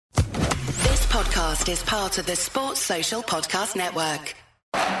podcast is part of the Sports Social Podcast Network.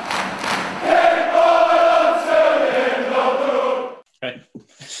 Okay.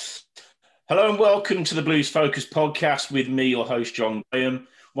 Hello and welcome to the Blues Focus podcast with me, your host, John Graham.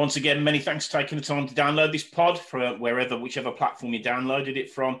 Once again, many thanks for taking the time to download this pod from whichever platform you downloaded it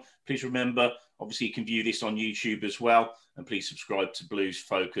from. Please remember, obviously, you can view this on YouTube as well. And please subscribe to Blues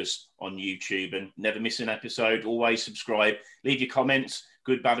Focus on YouTube and never miss an episode. Always subscribe. Leave your comments,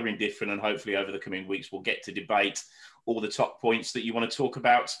 good, bad, or indifferent. And hopefully over the coming weeks, we'll get to debate all the top points that you want to talk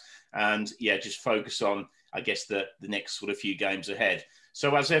about. And yeah, just focus on, I guess, the next sort of few games ahead.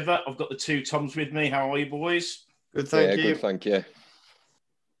 So as ever, I've got the two Toms with me. How are you, boys? Good, thank you. Good, thank you.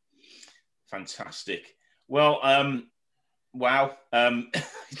 Fantastic. Well, wow.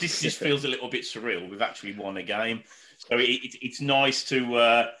 This just feels a little bit surreal. We've actually won a game. So it's nice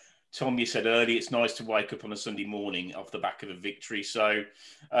to, Tom, you said earlier, it's nice to wake up on a Sunday morning off the back of a victory. So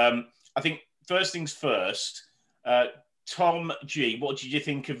I think first things first, Tom G, what did you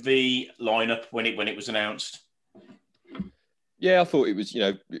think of the lineup when it was announced? Yeah, I thought it was,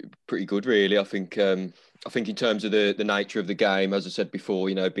 pretty good, really. I think in terms of the nature of the game, as I said before,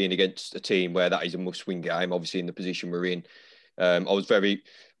 being against a team where that is a must-win game, obviously in the position we're in, I was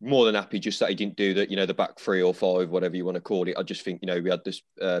more than happy just that he didn't do the back three or five, whatever you want to call it. I just think, we had this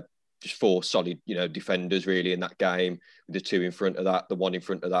just four solid, defenders really in that game, with the two in front of that, the one in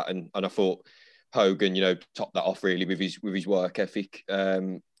front of that, and I thought Hogan, topped that off really with his work ethic.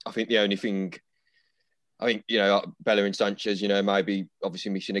 I think the only thing. Bella and Sanchez, maybe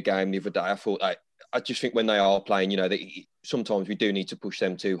obviously missing a game the other day. I just think when they are playing, sometimes we do need to push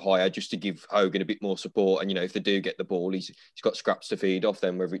them too higher just to give Hogan a bit more support. And, if they do get the ball, he's got scraps to feed off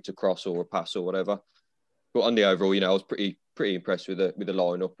them, whether it's a cross or a pass or whatever. But on the overall, I was pretty impressed with the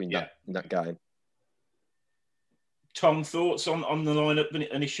lineup in that game. Tom, thoughts on the lineup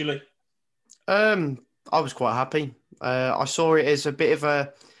initially? I was quite happy. I saw it as a bit of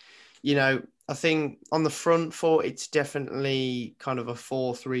a, I think on the front foot, it's definitely kind of a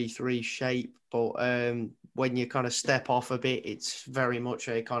 4-3-3 shape. But when you kind of step off a bit, it's very much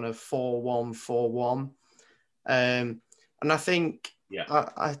a kind of 4-1-4-1. And I think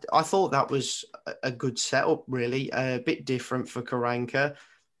I thought that was a good setup, really. A bit different for Karanka,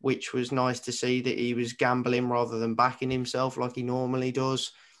 which was nice to see that he was gambling rather than backing himself like he normally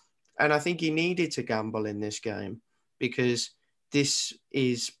does. And I think he needed to gamble in this game because this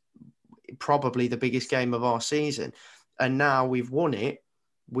is probably the biggest game of our season. And now we've won it,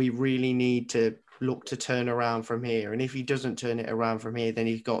 we really need to look to turn around from here. And if he doesn't turn it around from here, then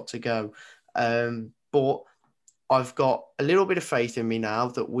he's got to go. But I've got a little bit of faith in me now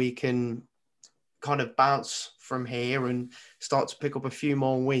that we can kind of bounce from here and start to pick up a few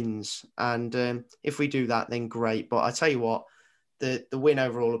more wins. And if we do that, then great. But I tell you what, the win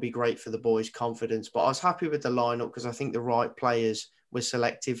overall will be great for the boys' confidence. But I was happy with the lineup because I think the right players were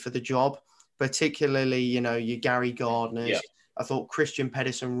selected for the job, particularly, your Gary Gardners. Yeah. I thought Christian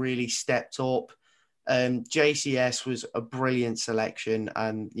Pedersen really stepped up. JCS was a brilliant selection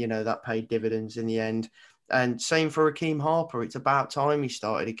and, that paid dividends in the end. And same for Akeem Harper. It's about time he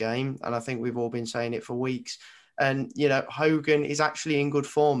started a game. And I think we've all been saying it for weeks. And, Hogan is actually in good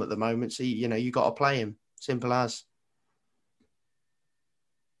form at the moment. So, you got to play him. Simple as.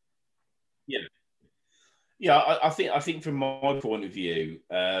 Yeah. Yeah, I think from my point of view,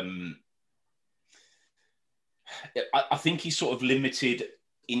 I think he's sort of limited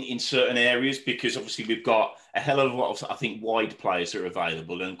in certain areas because obviously we've got a hell of a lot of, I think, wide players that are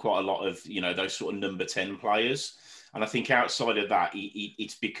available and quite a lot of, those sort of number 10 players. And I think outside of that,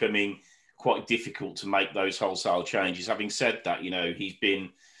 it's becoming quite difficult to make those wholesale changes. Having said that, he's been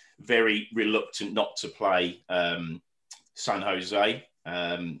very reluctant not to play San Jose.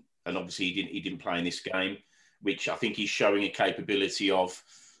 And obviously he didn't play in this game, which I think he's showing a capability of.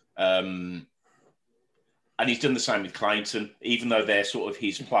 And he's done the same with Clayton, even though they're sort of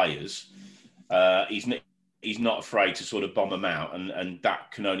his players. He's not afraid to sort of bomb them out, and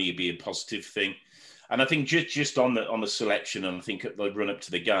that can only be a positive thing. And I think just on the selection, and I think at the run up to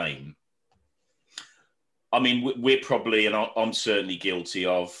the game, I mean, we're probably, and I'm certainly guilty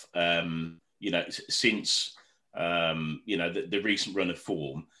of, since the recent run of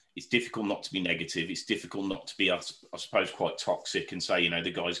form. It's difficult not to be negative. It's difficult not to be, I suppose, quite toxic and say, the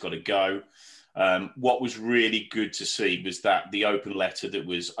guy's got to go. What was really good to see was that the open letter that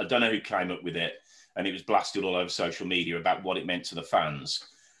was, I don't know who came up with it, and it was blasted all over social media about what it meant to the fans.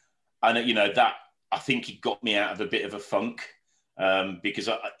 And, that, I think it got me out of a bit of a funk because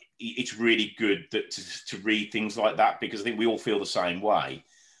it's really good to read things like that because I think we all feel the same way.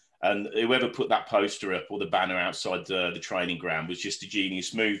 And whoever put that poster up or the banner outside the training ground was just a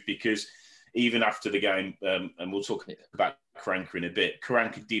genius move because even after the game, and we'll talk about Karanka in a bit,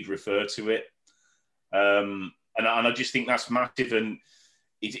 Karanka did refer to it. And I just think that's massive. And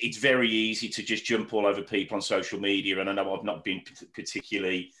it's very easy to just jump all over people on social media. And I know I've not been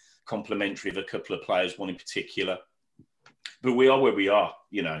particularly complimentary of a couple of players, one in particular. But we are where we are,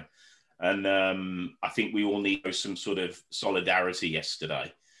 you know. And I think we all need some sort of solidarity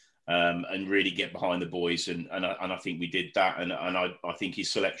yesterday. And really get behind the boys, and I think we did that, and I think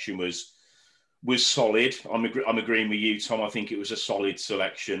his selection was solid. I'm agreeing with you, Tom. I think it was a solid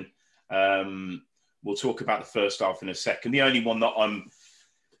selection. We'll talk about the first half in a second. The only one that I'm,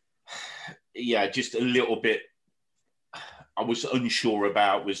 just a little bit, I was unsure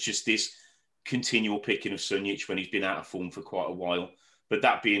about was just this continual picking of Sunjic when he's been out of form for quite a while. But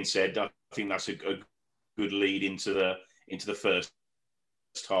that being said, I think that's a good lead into the first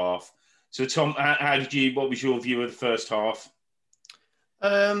half. So Tom, what was your view of the first half?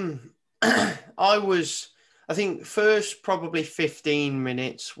 I think first probably 15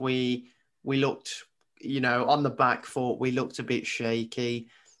 minutes we looked, on the back foot, we looked a bit shaky,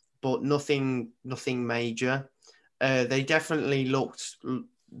 but nothing major. They definitely looked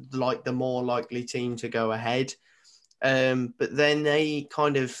like the more likely team to go ahead. But then they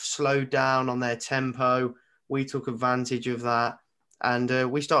kind of slowed down on their tempo. We took advantage of that.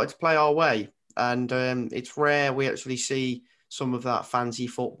 And we started to play our way. And it's rare we actually see some of that fancy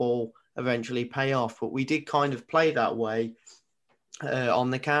football eventually pay off. But we did kind of play that way on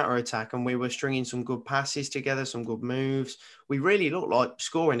the counter-attack. And we were stringing some good passes together, some good moves. We really looked like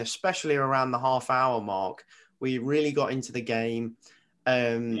scoring, especially around the half-hour mark. We really got into the game.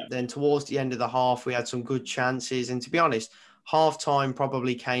 Then towards the end of the half, we had some good chances. And to be honest, half-time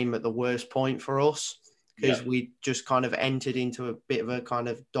probably came at the worst point for us, because we just kind of entered into a bit of a kind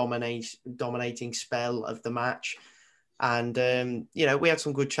of dominating spell of the match. And, we had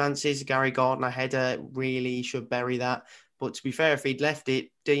some good chances. Gary Gardner header, really should bury that. But to be fair, if he'd left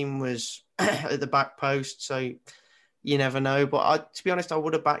it, Dean was at the back post. So you never know. But to be honest, I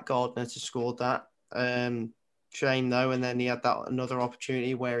would have backed Gardner to score that. Shame, though. And then he had that another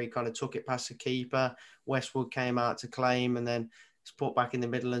opportunity where he kind of took it past the keeper. Westwood came out to claim, and then it's put back in the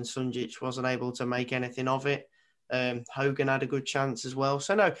middle, and Sunjic wasn't able to make anything of it. Hogan had a good chance as well.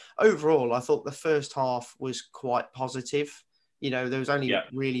 So, no, overall, I thought the first half was quite positive. There was only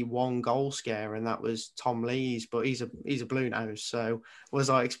really one goal scare, and that was Tom Lees, but he's a blue nose. So was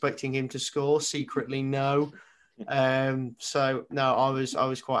I expecting him to score? Secretly, no. So, no, I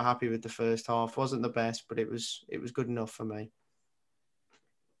was quite happy with the first half. Wasn't the best, but it was good enough for me.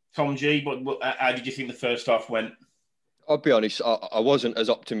 Tom G, how did you think the first half went? I'll be honest, I wasn't as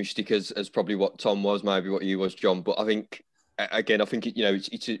optimistic as probably what Tom was, maybe what you was, John. But I think, again,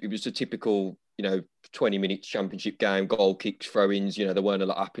 it was a typical, 20 minutes championship game, goal kicks, throw-ins, there weren't a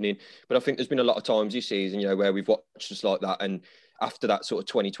lot happening. But I think there's been a lot of times this season, where we've watched just like that. And after that sort of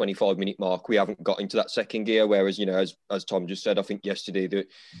 20, 25 minute mark, we haven't got into that second gear. Whereas, as Tom just said, I think yesterday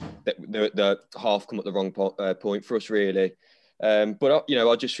the half come at the wrong point for us, really. But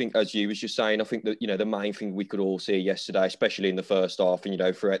I just think, as you was just saying, I think that the main thing we could all see yesterday, especially in the first half,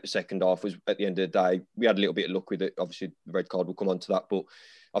 and throughout the second half, was at the end of the day we had a little bit of luck with it. Obviously, the red card will come on to that, but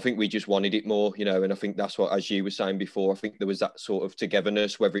I think we just wanted it more, and I think that's what, as you were saying before, I think there was that sort of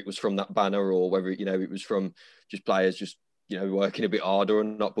togetherness, whether it was from that banner or whether it was from just players just working a bit harder or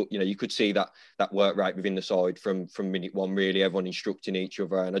not. But you could see that work rate within the side from minute one, really, everyone instructing each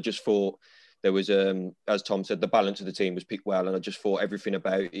other, and I just thought there was, as Tom said, the balance of the team was picked well, and I just thought everything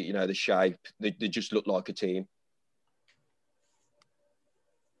about it, the shape, they just looked like a team.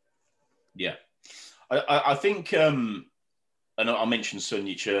 Yeah. I think, and I mentioned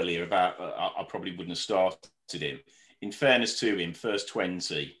Sunjic earlier about I probably wouldn't have started him. In fairness to him, first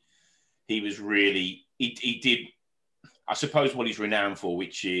 20, he was really, he did, I suppose, what he's renowned for,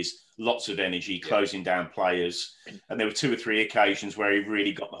 which is lots of energy, closing down players. And there were 2 or 3 occasions where he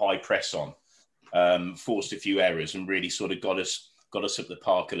really got the high press on. Forced a few errors and really sort of got us up the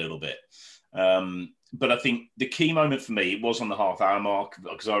park a little bit. But I think the key moment for me was on the half-hour mark,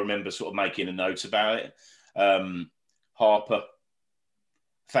 because I remember sort of making a note about it. Harper,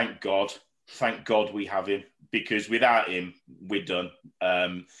 thank God we have him, because without him, we're done.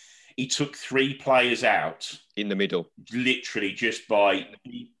 He took 3 players out in the middle, literally just by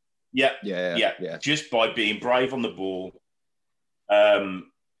just by being brave on the ball.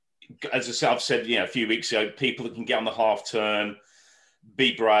 As I said, I've said, a few weeks ago, people that can get on the half turn,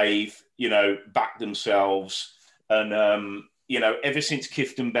 be brave, back themselves. And, ever since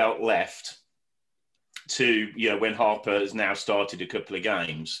Clifton Belt left to, when Harper has now started a couple of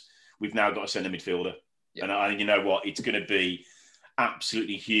games, we've now got a centre midfielder. Yeah. And you know what? It's going to be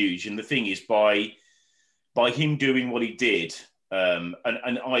absolutely huge. And the thing is, by him doing what he did, and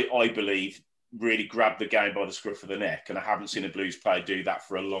I believe really grabbed the game by the scruff of the neck, and I haven't seen a Blues player do that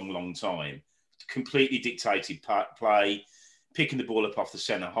for a long, long time. Completely dictated play, picking the ball up off the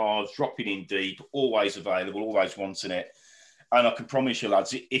centre halves, dropping in deep, always available, always wanting it. And I can promise you,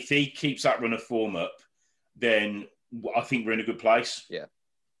 lads, if he keeps that run of form up, then I think we're in a good place. Yeah,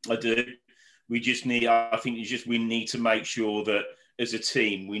 I do. We need to make sure that as a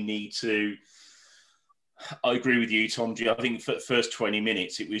team, we need to. I agree with you, Tom G. I think for the first 20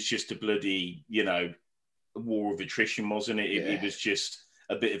 minutes, it was just a bloody, war of attrition, wasn't it? Yeah. It was just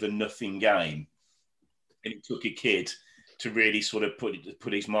a bit of a nothing game. And it took a kid to really sort of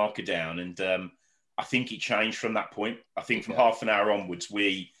put his marker down. And I think it changed from that point. I think from half an hour onwards,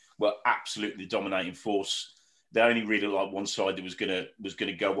 we were absolutely the dominating force. They only really like one side that was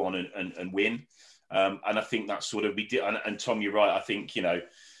gonna go on and win. And I think that's sort of we did. And Tom, you're right. I think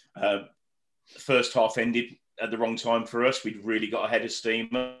first half ended at the wrong time for us. We'd really got ahead of steam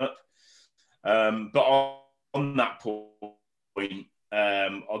up. But on that point,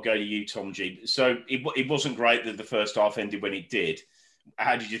 I'll go to you, Tom G. So it wasn't great that the first half ended when it did.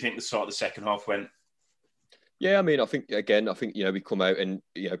 How did you think the start of the second half went? Yeah, I mean, I think we come out and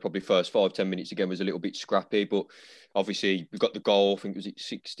probably first 5-10 minutes again was a little bit scrappy, but obviously we've got the goal. I think it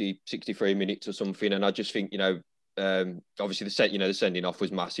was 63 minutes or something, and I just think obviously the sending off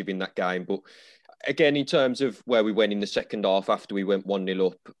was massive in that game. But again, in terms of where we went in the second half after we went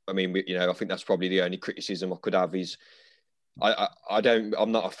 1-0 up, I mean, I think that's probably the only criticism I could have is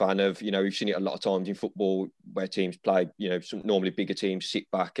I'm not a fan of, we've seen it a lot of times in football where teams play, some normally bigger teams sit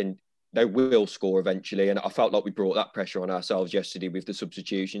back and they will score eventually. And I felt like we brought that pressure on ourselves yesterday with the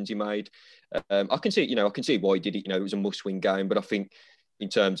substitutions he made. I can see why he did it. It was a must-win game, but I think in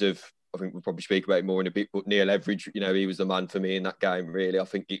terms of, I think we'll probably speak about it more in a bit, but Neil Everidge, he was the man for me in that game, really. I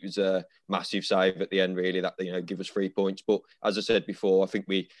think it was a massive save at the end, really, that, give us 3 points. But as I said before, I think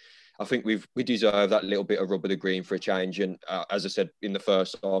we deserve that little bit of rub of the green for a change. And as I said, in the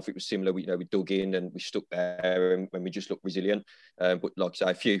first half, it was similar. We dug in and we stuck there and when we just looked resilient. But like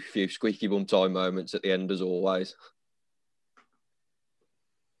I say, a few squeaky bum time moments at the end, as always.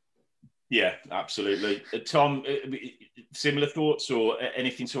 Yeah, absolutely. Tom, similar thoughts or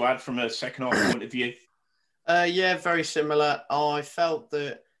anything to add from a second half point of view? Yeah, very similar. I felt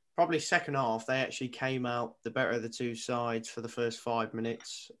that probably second half, they actually came out the better of the two sides for the first 5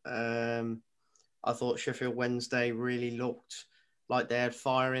 minutes. I thought Sheffield Wednesday really looked like they had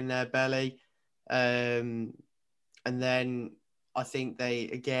fire in their belly. And then I think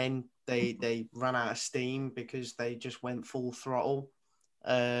they ran out of steam because they just went full throttle.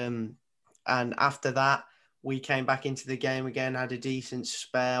 And after that, we came back into the game again, had a decent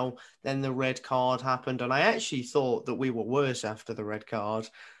spell. Then the red card happened. And I actually thought that we were worse after the red card.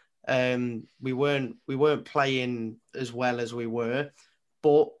 We weren't playing as well as we were,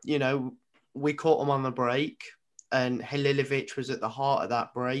 but we caught them on the break, and Halilovic was at the heart of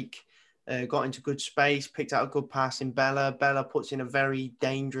that break. Got into good space, picked out a good pass in Bella. Bella puts in a very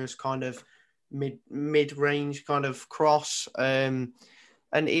dangerous kind of mid-range kind of cross,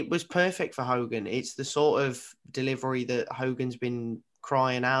 and it was perfect for Hogan. It's the sort of delivery that Hogan's been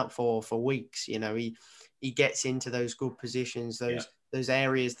crying out for weeks. He gets into those good positions, those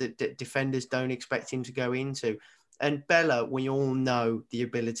areas that defenders don't expect him to go into. And Bella, we all know the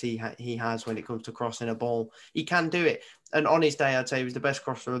ability he has when it comes to crossing a ball. He can do it. And on his day, I'd say he was the best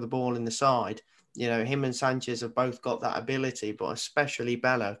crosser of the ball in the side. Him and Sanchez have both got that ability, but especially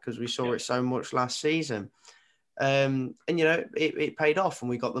Bella, because we saw it so much last season. And it paid off and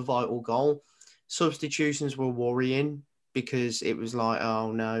we got the vital goal. Substitutions were worrying because it was like,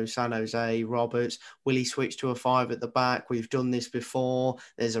 oh no, San Jose, Roberts, will he switch to a 5 at the back? We've done this before.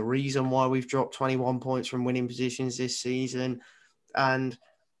 There's a reason why we've dropped 21 points from winning positions this season. And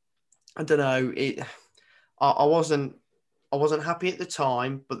I don't know, I wasn't happy at the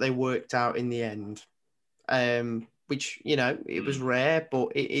time, but they worked out in the end. Which, it was rare,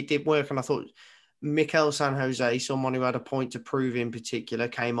 but it did work. And I thought Mikel San Jose, someone who had a point to prove in particular,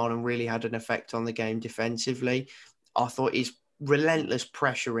 came on and really had an effect on the game defensively. I thought his relentless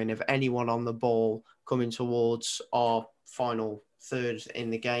pressuring of anyone on the ball coming towards our final third in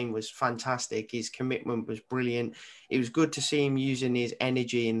the game was fantastic. His commitment was brilliant. It was good to see him using his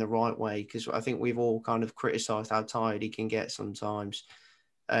energy in the right way, because I think we've all kind of criticised how tired he can get sometimes.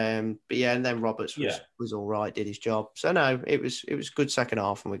 But yeah, and then Roberts was all right, did his job. So no, it was good second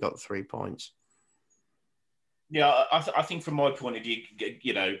half and we got 3 points. Yeah, I think from my point of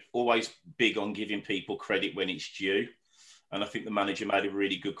view, always big on giving people credit when it's due. And I think the manager made a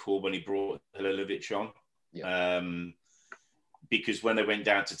really good call when he brought Halilovic on. Yeah. because when they went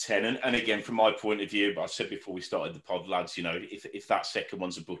down to 10, and again, from my point of view, but I said before we started the pod, lads, you know, if that second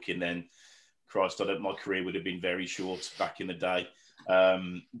one's a booking, then Christ, my career would have been very short back in the day.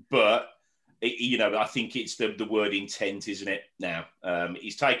 But, you know, I think it's the word intent, isn't it, now?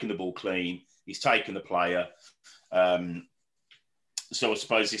 He's taken the ball clean. He's taken the player. So I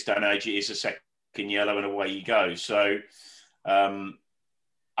suppose this day and age, it is a second yellow and away you go. So,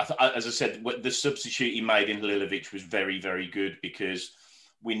 as I said, the substitute he made in Halilovic was very, very good because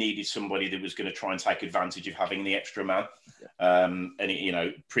we needed somebody that was going to try and take advantage of having the extra man. And, you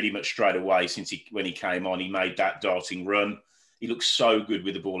know, pretty much straight away when he came on, he made that darting run. He looks so good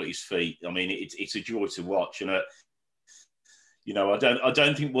with the ball at his feet. I mean, it's a joy to watch. And, you know, I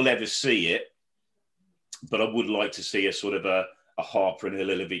don't think we'll ever see it, but I would like to see a sort of a Harper and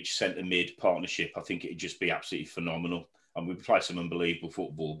Halilovic centre mid partnership. I think it'd just be absolutely phenomenal. And we play some unbelievable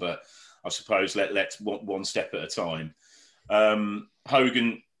football, but I suppose let's one step at a time.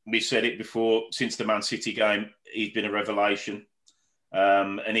 Hogan, we said it before, since the Man City game, he's been a revelation.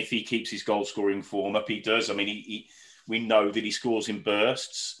 And if he keeps his goal scoring form up, he does. I mean, we know that he scores in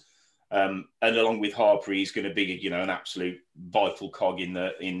bursts. And along with Harper, he's going to be, you know, an absolute vital cog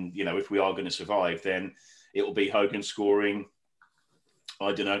in you know, if we are going to survive, then it'll be Hogan scoring,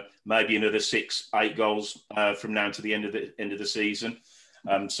 I don't know, maybe another 6-8 goals from now to the end of the season.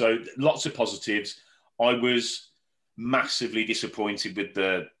 So lots of positives. I was massively disappointed with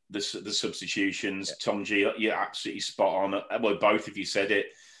the substitutions. Yeah. Tom G, you're absolutely spot on. Well, both of you said it.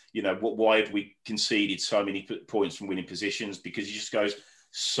 You know, why have we conceded so many points from winning positions? Because he just goes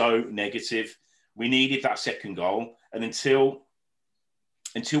so negative. We needed that second goal, and until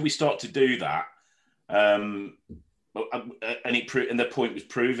we start to do that, and the point was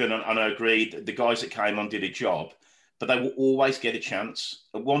proven, and I agreed. The guys that came on did a job, but they will always get a chance.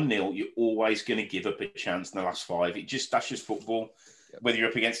 At 1-0, you're always going to give up a chance in the last 5. That's just football, whether you're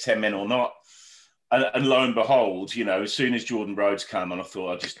up against 10 men or not. And lo and behold, you know, as soon as Jordan Rhodes came on, I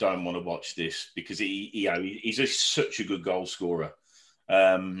thought, I just don't want to watch this because he's just such a good goal scorer.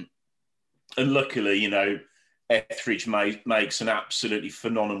 And luckily, you know, Etheridge makes an absolutely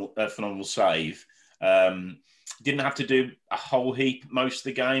phenomenal save. Didn't have to do a whole heap most of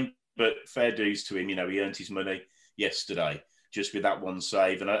the game, but fair dues to him. You know, he earned his money yesterday just with that one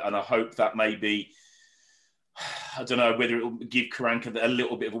save. And I hope that maybe, I don't know, whether it will give Karanka a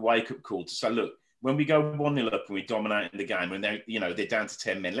little bit of a wake-up call to say, look, when we go 1-0 up and we dominate the game, when they're down to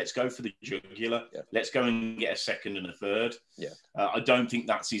 10 men, let's go for the jugular. Yeah. Let's go and get a second and a third. Yeah. I don't think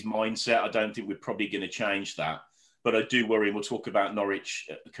that's his mindset. I don't think we're probably going to change that. But I do worry, and we'll talk about Norwich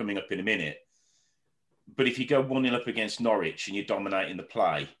coming up in a minute. But if you go 1-0 up against Norwich and you're dominating the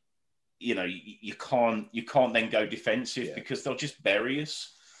play, you know, you can't then go defensive because they'll just bury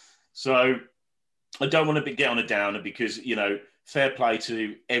us. So I don't want to get on a downer because, you know, fair play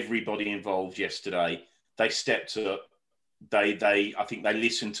to everybody involved yesterday. They stepped up. I think they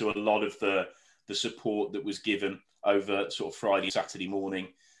listened to a lot of the support that was given over sort of Friday, Saturday morning.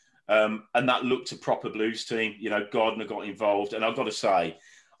 And that looked a proper Blues team. You know, Gardner got involved. And I've got to say,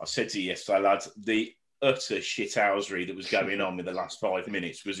 I said to you yesterday, lads, the utter shithousery that was going on in the last 5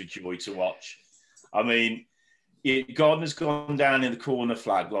 minutes was a joy to watch. I mean, Gardner's gone down in the corner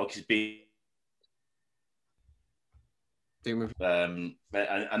flag like he's been... and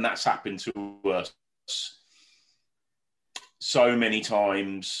that's happened to us so many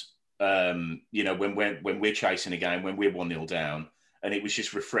times, you know, when we're chasing a game, when we're 1-0 down, and it was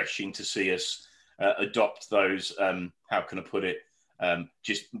just refreshing to see us adopt those, how can I put it,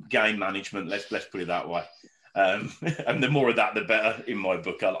 just game management, let's put it that way. And the more of that, the better in my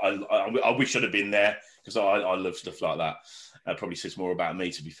book. I wish I'd have been there because I love stuff like that. Probably says more about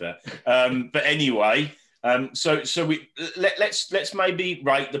me, to be fair. But anyway... So let's maybe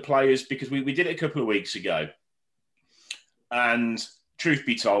rate the players because we did it a couple of weeks ago, and truth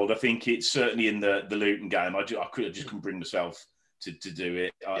be told, I think it's certainly in the Luton game. I just couldn't bring myself to do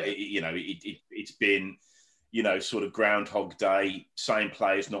it. It's been, you know, sort of Groundhog Day, same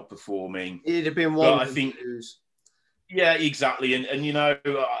players not performing. It'd have been one. I think, yeah, exactly, and you know,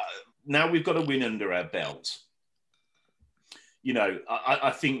 now we've got a win under our belt. You know, I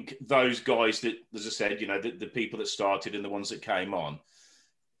think those guys that, as I said, you know, the people that started and the ones that came on,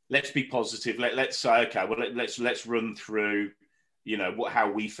 let's be positive. Let's say, okay, well, let's run through, you know,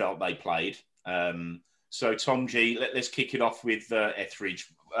 how we felt they played. So, Tom G, let's kick it off with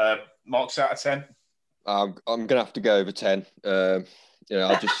Etheridge. Marks out of 10? I'm going to have to go over 10. You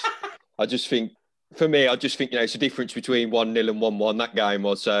know, I just think, for me, you know, it's a difference between 1-0 and 1-1 that game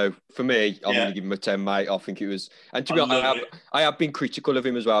was. So for me, I'm going to give him a 10, mate. I think it was, and to be honest, I have been critical of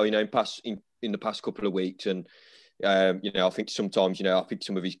him as well. You know, in the past couple of weeks, and I think sometimes, I think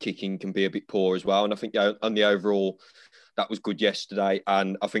some of his kicking can be a bit poor as well. And I think on the overall, that was good yesterday.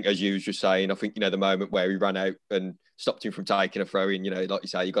 And I think, as you was just saying, I think, the moment where he ran out and stopped him from taking a throw in, like you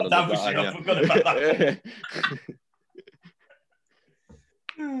say, you got to love that. I forgot about that.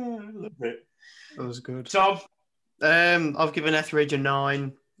 I love it. That was good. Tom? I've given Etheridge a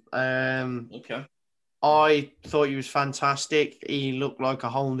 9. Okay. I thought he was fantastic. He looked like a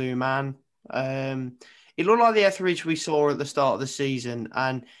whole new man. He looked like the Etheridge we saw at the start of the season,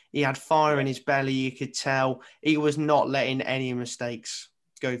 and he had fire in his belly. You could tell he was not letting any mistakes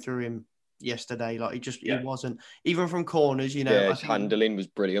go through him yesterday. Like he wasn't, even from corners. His handling was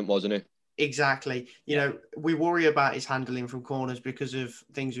brilliant, wasn't it? Exactly. We worry about his handling from corners because of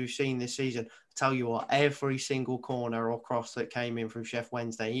things we've seen this season. I tell you what, every single corner or cross that came in from Sheff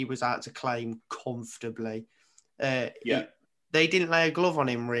Wednesday, he was out to claim comfortably. They didn't lay a glove on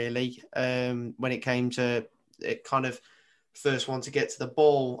him, really, when it came to it kind of first one to get to the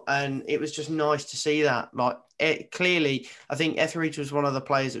ball. And it was just nice to see that. Clearly, I think Etheridge was one of the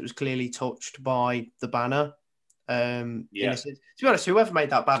players that was clearly touched by the banner. To be honest, whoever made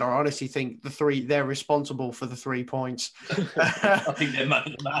that banner, I honestly think they're responsible for the 3 points. I think they're man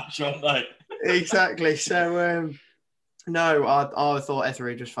of the match, aren't they? Exactly. So, no, I thought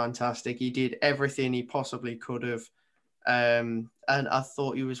Etheridge was fantastic. He did everything he possibly could have. And I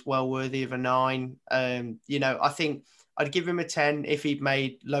thought he was well worthy of a 9. I think I'd give him a 10 if he'd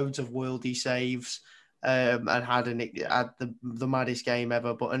made loads of worldy saves and had the maddest game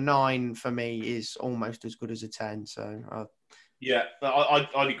ever. But a 9 for me is almost as good as a 10. So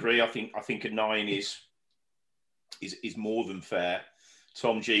I'd agree. I think a 9 is more than fair.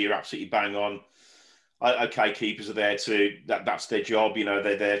 Tom G, you're absolutely bang on. Okay, keepers are there that's their job.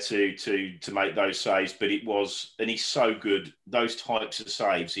 They're there to make those saves. But and he's so good. Those types of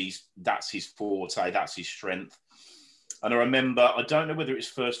saves, that's his forte. That's his strength. And I remember, I don't know whether it was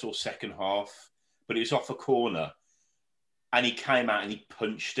first or second half, but it was off a corner, and he came out and he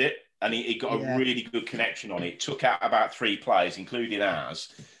punched it, and he got a really good connection on it. Took out about 3 players, including ours.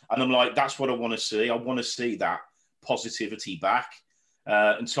 And I'm like, that's what I want to see. I want to see that positivity back.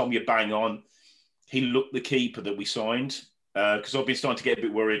 And Tom, you're bang on. He looked the keeper that we signed, because I've been starting to get a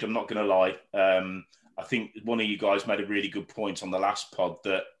bit worried. I'm not going to lie. I think one of you guys made a really good point on the last pod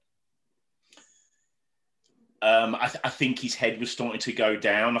that I think his head was starting to go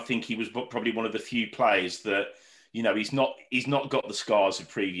down. I think he was probably one of the few players that, he's not got the scars of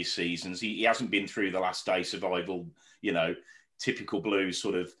previous seasons. He hasn't been through the last day survival, typical Blues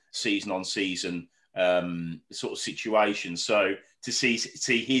sort of season on season sort of situation. So to see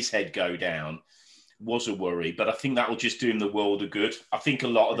his head go down was a worry, but I think that will just do him the world of good. I think a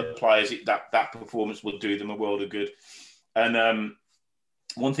lot of the players, that performance will do them a world of good. And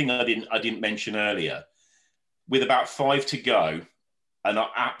one thing I didn't mention earlier, with about 5 to go, and I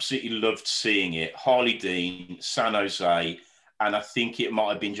absolutely loved seeing it, Harley Dean, San Jose, and I think it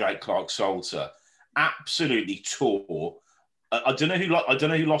might have been Jake Clark-Salter, absolutely tore. I don't know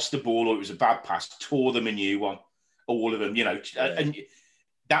who lost the ball, or it was a bad pass, tore them a new one, all of them, and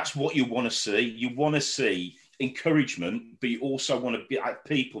that's what you want to see. You want to see encouragement, but you also want to be at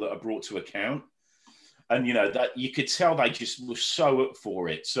people that are brought to account. And, that you could tell they just were so up for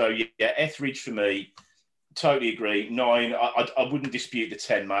it. So, Etheridge for me, totally agree. 9, I wouldn't dispute the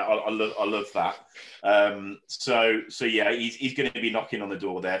 10, mate. I love that. So he's going to be knocking on the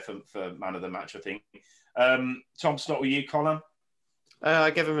door there for man of the match, I think. Tom, start with you, Colin.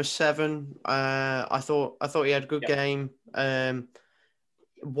 I gave him a 7. I thought he had a good game.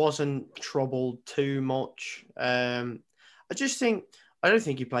 Wasn't troubled too much. I don't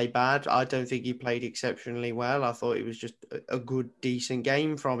think he played bad. I don't think he played exceptionally well. I thought it was just a good, decent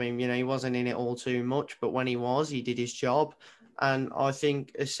game from him. He wasn't in it all too much, but when he was, he did his job. And I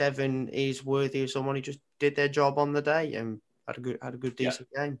think a 7 is worthy of someone who just did their job on the day and had a good, decent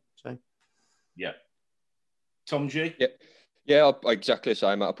game. So, Tom G. Yeah, exactly the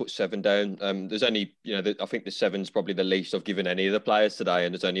same. I put 7 down. There's only, I think the 7's probably the least I've given any of the players today,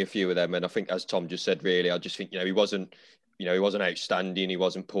 and there's only a few of them. And I think, as Tom just said, really, I just think, he wasn't outstanding. He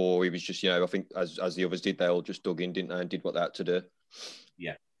wasn't poor. He was just, I think as the others did, they all just dug in, didn't they, and did what they had to do.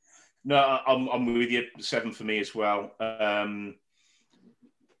 Yeah. No, I'm with you. 7 for me as well. I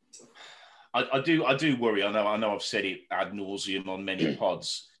do worry. I know I've said it ad nauseum on many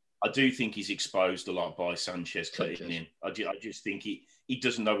pods. I do think he's exposed a lot by Sanchez cutting in. I just think he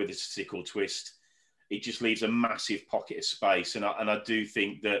doesn't know whether it's a stick or twist. It just leaves a massive pocket of space. And I do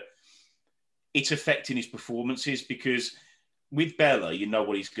think that it's affecting his performances, because with Bella, you know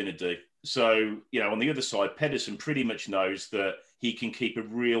what he's going to do. So, on the other side, Pedersen pretty much knows that he can keep a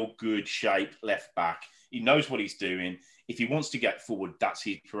real good shape left back He knows what he's doing. If he wants to get forward, that's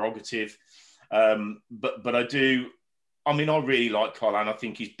his prerogative. But I do. I mean, I really like Colin. I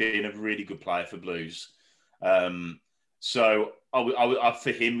think he's been a really good player for Blues. So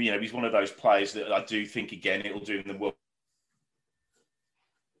for him, he's one of those players that I do think, again, it'll do them world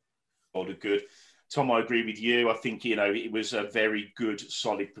of good. Tom, I agree with you. I think, it was a very good,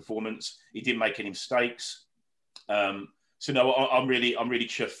 solid performance. He didn't make any mistakes. So no, I'm really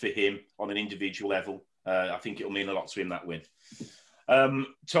chuffed for him on an individual level. I think it'll mean a lot to him, that win.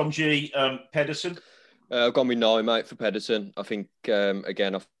 Tom G, Pedersen. I've gone with 9, mate, for Pedersen. I think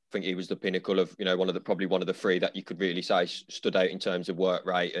again, I think he was the pinnacle of probably one of the 3 that you could really say stood out in terms of work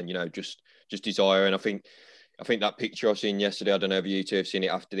rate and just desire. And I think that picture I've seen yesterday, I don't know if you two have seen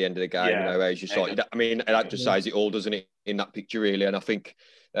it after the end of the game. Yeah. He's just like, I mean, that just says it all, doesn't it, in that picture, really? And I think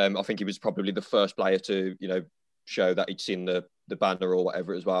he was probably the first player to show that he'd seen the banner or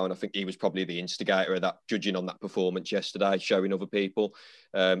whatever as well. And I think he was probably the instigator of that, judging on that performance yesterday, showing other people.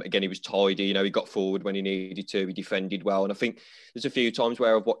 Again, he was tidy. He got forward when he needed to. He defended well. And I think there's a few times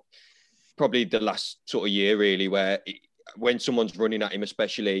where probably the last sort of year, really, where when someone's running at him,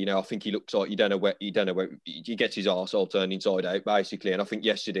 especially, I think he looks like you don't know where he gets his arsehole turned inside out, basically. And I think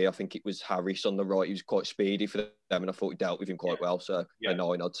yesterday, it was Harris on the right. He was quite speedy for them, and I thought he dealt with him quite well. So a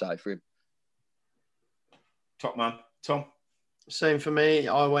 9, I'd say, for him. Top man, Tom. Same for me.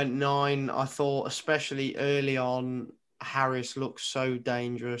 I went 9. I thought, especially early on, Harris looked so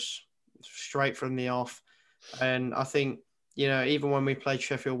dangerous, straight from the off. And I think, even when we played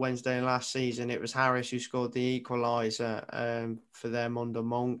Sheffield Wednesday last season, it was Harris who scored the equaliser for them under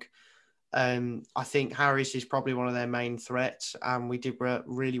Monk. I think Harris is probably one of their main threats, and we did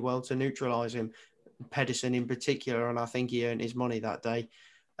really well to neutralise him, Pedersen in particular, and I think he earned his money that day.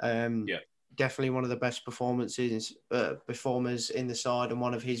 Definitely one of the best performers in the side, and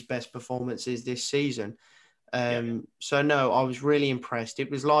one of his best performances this season. So no, I was really impressed.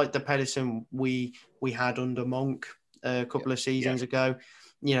 It was like the Pedersen we had under Monk a couple of seasons ago.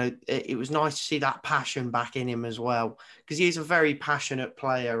 It was nice to see that passion back in him as well, because he's a very passionate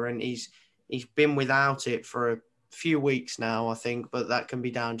player, and he's been without it for a few weeks now, I think, but that can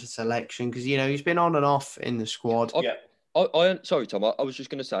be down to selection, because he's been on and off in the squad. Sorry, Tom. I was just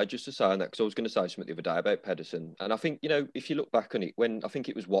going to say on that, because I was going to say something the other day about Pedersen, and I think if you look back on it, when I think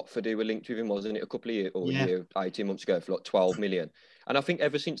it was Watford who were linked with him, wasn't it, a couple of years or a year, 18 months ago, for like 12 million, and I think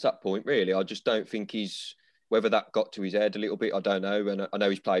ever since that point, really, I just don't think whether that got to his head a little bit, I don't know. And I know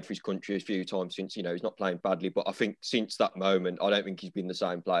he's played for his country a few times since, he's not playing badly, but I think since that moment, I don't think he's been the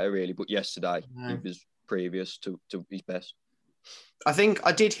same player, really. But yesterday, he was previous to his best. I think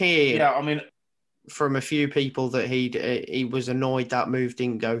I did hear from a few people that he was annoyed that move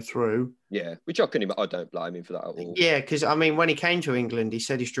didn't go through. Yeah, which I don't blame him for that at all. Yeah, because, when he came to England, he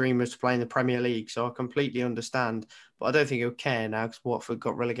said his dream was to play in the Premier League, so I completely understand. But I don't think he'll care now, because Watford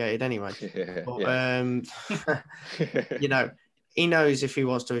got relegated anyway. He knows if he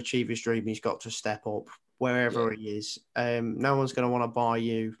wants to achieve his dream, he's got to step up wherever he is. No one's going to want to buy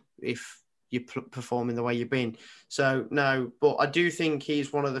you if you're performing the way you've been. So, no, but I do think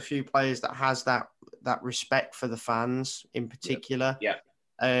he's one of the few players that has that respect for the fans in particular.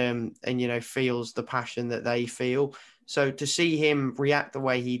 And, feels the passion that they feel. So to see him react the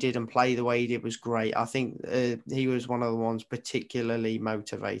way he did and play the way he did was great. I think he was one of the ones particularly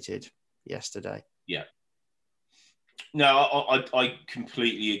motivated yesterday. Yeah. No, I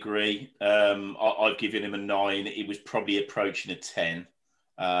completely agree. I've given him a 9. It was probably approaching a 10.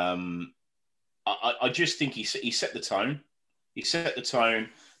 I just think he set the tone. He set the tone.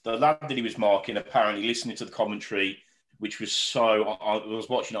 The lad that he was marking, apparently listening to the commentary, which was I was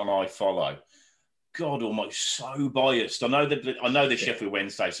watching it on iFollow. God almighty, so biased. I know the Sheffield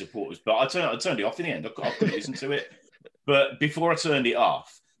Wednesday supporters, but I turned it off in the end. I couldn't listen to it. But before I turned it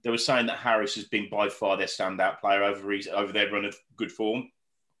off, they were saying that Harris has been by far their standout player over their run of good form.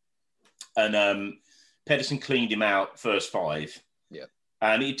 And Pedersen cleaned him out first 5. Yeah.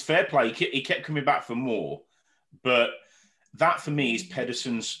 And it's fair play. He kept coming back for more. But that, for me, is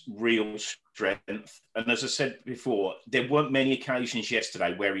Pedersen's real strength. And as I said before, there weren't many occasions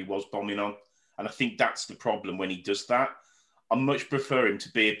yesterday where he was bombing on. And I think that's the problem when he does that. I much prefer him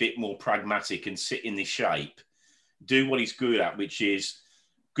to be a bit more pragmatic and sit in this shape, do what he's good at, which is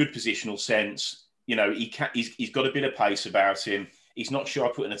good positional sense. He's got a bit of pace about him. He's not shy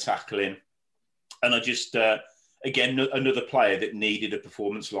putting a tackle in. And I just, again, another player that needed a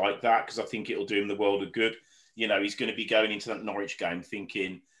performance like that, because I think it'll do him the world of good. He's going to be going into that Norwich game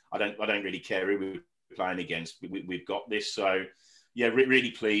thinking, I don't really care who we're playing against. We've got this. So, yeah,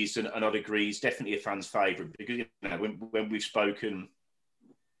 really pleased. And I'd agree, he's definitely a fan's favourite, because when we've spoken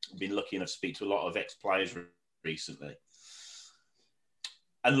been lucky enough to speak to a lot of ex-players recently.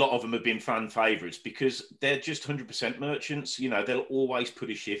 A lot of them have been fan favourites because they're just 100% merchants. You know, they'll always put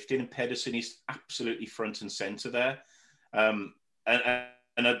a shift in, and Pedersen is absolutely front and centre there. And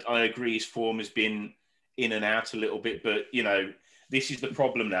I agree his form has been in and out a little bit, but, you know, this is the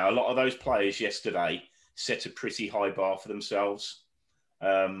problem now. A lot of those players yesterday set a pretty high bar for themselves.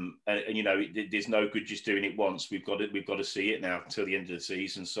 And you know, there's no good just doing it once. We've got to see it now until the end of the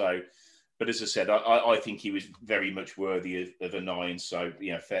season. So, but as I said, I think he was very much worthy of a 9. So,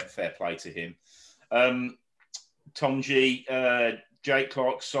 you know, fair play to him. Tom G, Jake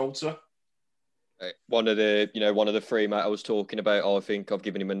Clark, Salter. One of the three, mate, I was talking about. I think I've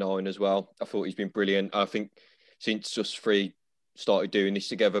given him a 9 as well. I thought he's been brilliant. I think since us three started doing this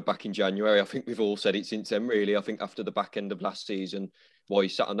together back in January, I think we've all said it since then, really. I think after the back end of last season, why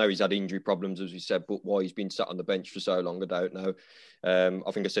he's sat, I know he's had injury problems, as we said, but why he's been sat on the bench for so long, I don't know.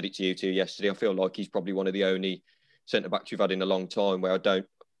 I think I said it to you two yesterday. I feel like he's probably one of the only centre-backs we've had in a long time where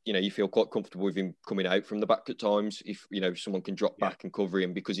you feel quite comfortable with him coming out from the back at times if, you know, someone can drop back and cover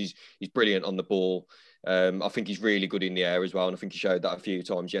him, because he's brilliant on the ball. I think he's really good in the air as well, and I think he showed that a few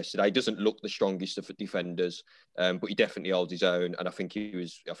times yesterday. He doesn't look the strongest of defenders, but he definitely holds his own, and I think he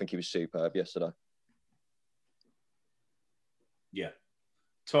was superb yesterday. Yeah.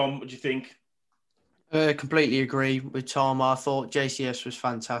 Tom, what do you think? Completely agree with Tom. I thought JCS was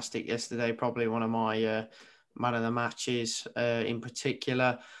fantastic yesterday, probably one of my man of the matches in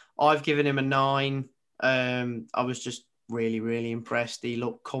particular. I've given him a 9. I was just really, really impressed. He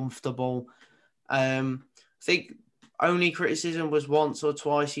looked comfortable. I think only criticism was once or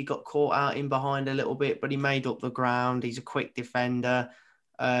twice he got caught out in behind a little bit, but he made up the ground. He's a quick defender.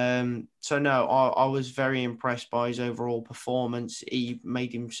 So no, I was very impressed by his overall performance. He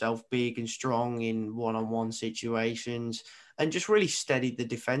made himself big and strong in one-on-one situations and just really steadied the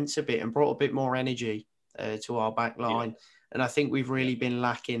defence a bit and brought a bit more energy to our back line. Yeah. And I think we've really been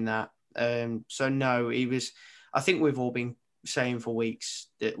lacking that. So no, I think we've all been saying for weeks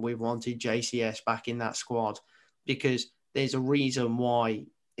that we wanted JCS back in that squad because there's a reason why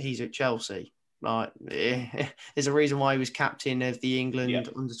he's at Chelsea. Like, there's a reason why he was captain of the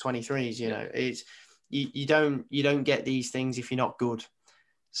England under 23s. You know, it's you don't get these things if you're not good.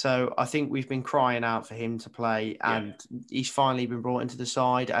 So I think we've been crying out for him to play, and he's finally been brought into the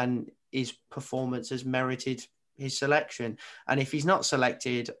side, and his performance has merited his selection. And if he's not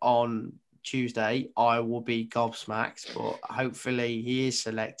selected on Tuesday, I will be gobsmacked. But hopefully he is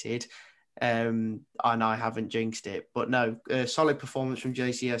selected. And I haven't jinxed it, but no, solid performance from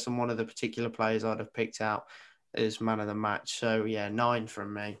JCS and one of the particular players I'd have picked out as man of the match. So yeah, 9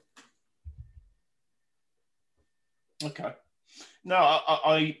 from me. Okay. No,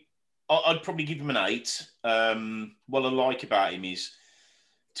 I'd probably give him an 8. What I like about him is,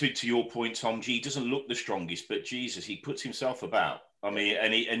 to your point, Tom G, doesn't look the strongest, but Jesus, he puts himself about. I mean,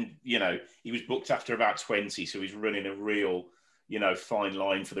 and you know, he was booked after about 20, so he's running a real, you know, fine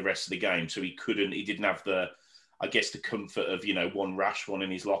line for the rest of the game. So he didn't have the comfort of, you know, one rash one in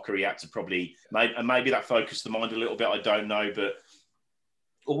his locker. He had to probably, maybe that focused the mind a little bit. I don't know, but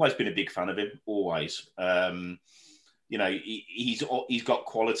always been a big fan of him. Always. You know, he's got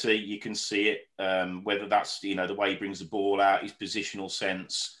quality. You can see it, whether that's, you know, the way he brings the ball out, his positional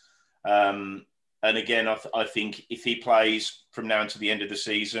sense. And again, I think if he plays from now until the end of the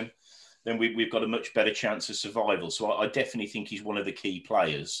season, then we've got a much better chance of survival. So I definitely think he's one of the key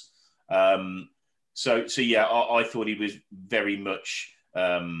players. So yeah, I thought he was very much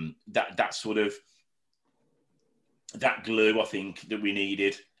that sort of that glue, I think, that we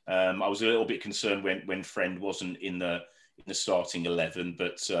needed. I was a little bit concerned when Friend wasn't in the starting 11,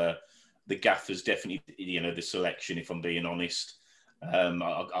 but the gaffer's definitely, you know, the selection, if I'm being honest.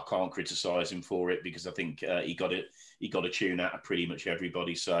 I can't criticise him for it because I think he got a tune out of pretty much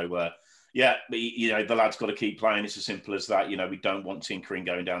everybody. So yeah, but, you know, the lad's got to keep playing. It's as simple as that. You know, we don't want tinkering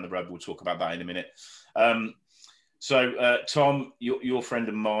going down the road. We'll talk about that in a minute. So Tom, your friend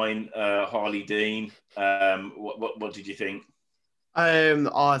of mine, Harley Dean, what did you think?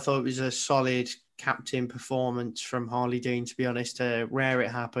 I thought it was a solid captain performance from Harley Dean, to be honest. Rare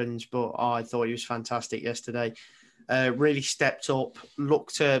it happens, but I thought he was fantastic yesterday. Really stepped up,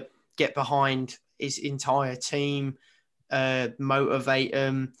 looked to get behind his entire team, motivate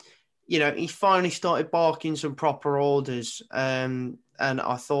them. You know, he finally started barking some proper orders, and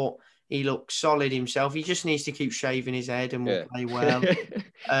I thought he looked solid himself. He just needs to keep shaving his head and will play well.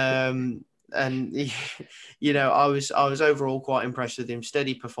 And you know, I was overall quite impressed with him.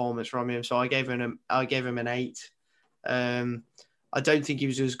 Steady performance from him, so I gave him an 8. I don't think he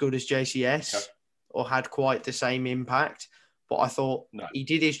was as good as JCS or had quite the same impact, but I thought he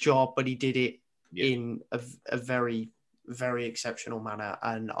did his job, but he did it in a very, very exceptional manner.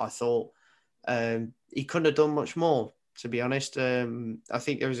 And I thought he couldn't have done much more, to be honest. I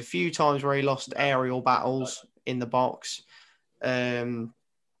think there was a few times where he lost aerial battles in the box.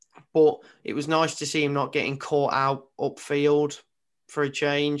 But it was nice to see him not getting caught out upfield for a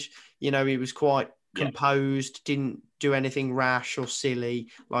change. You know, he was quite composed, didn't do anything rash or silly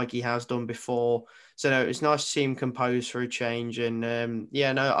like he has done before. So no, it's nice to see him composed for a change. And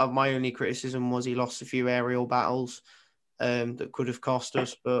my only criticism was he lost a few aerial battles that could have cost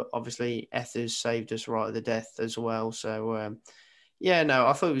us, but obviously Ethers saved us right at the death as well. So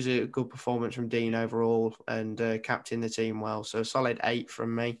I thought it was a good performance from Dean overall, and captained the team well. So solid 8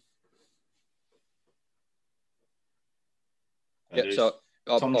 from me. So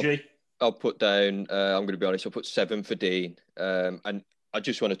Tom G. I'll put down. I'm going to be honest. I'll put 7 for Dean, and I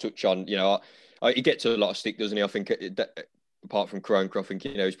just want to touch on. He gets a lot of stick, doesn't he? I think apart from Kroenke, I think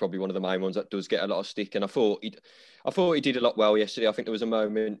he's probably one of the main ones that does get a lot of stick. And I thought he did a lot well yesterday. I think there was a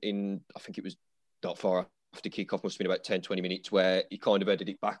moment I think it was not far after kick-off, must have been about 10, 20 minutes, where he kind of headed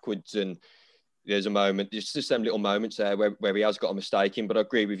it backwards, and there's a moment, it's just them little moments there where he has got a mistake in. But I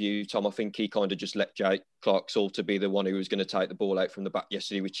agree with you, Tom. I think he kind of just let Jake Clarke-Salter be the one who was going to take the ball out from the back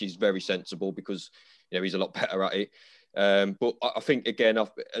yesterday, which is very sensible because he's a lot better at it. But I think, again,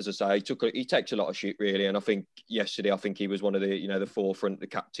 as I say, he takes a lot of shit, really. And I think yesterday, he was one of the forefront, the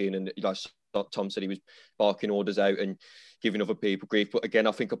captain. And like Tom said, he was barking orders out and giving other people grief. But again,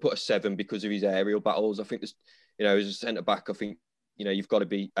 I think I put a 7 because of his aerial battles. I think, as a centre-back, I think, you've got to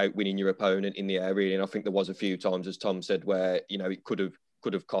be out winning your opponent in the air, really. And I think there was a few times, as Tom said, where, it could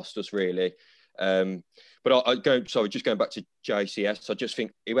have cost us, really. But just going back to JCS, I just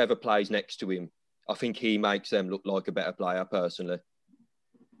think whoever plays next to him, I think he makes them look like a better player, personally.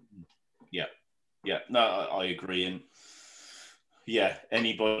 Yeah. No, I agree. And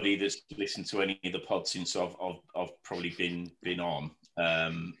anybody that's listened to any of the pods since I've probably been on,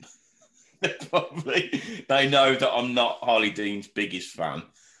 they know that I'm not Harley Dean's biggest fan.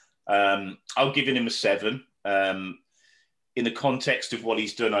 I'll give him a 7. In the context of what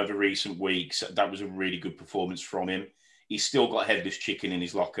he's done over recent weeks, that was a really good performance from him. He's still got headless chicken in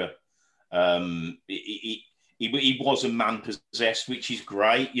his locker. He was a man possessed, which is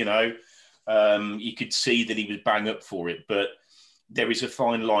great. You could see that he was bang up for it, but there is a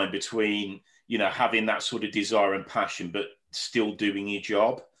fine line between having that sort of desire and passion, but still doing your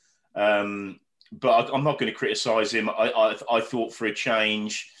job. But I'm not going to criticise him. I thought, for a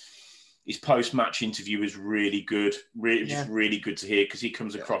change, his post-match interview was really good. Just really good to hear, because he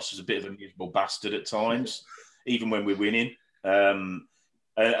comes across as a bit of a miserable bastard at times, even when we're winning. And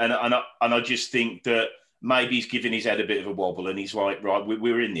I just think that maybe he's giving his head a bit of a wobble, and he's like, right,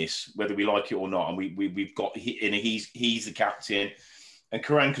 we're in this, whether we like it or not, and we've got, and he's the captain. And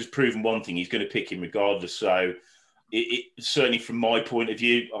Karanka's proven one thing: he's going to pick him regardless. So it certainly, from my point of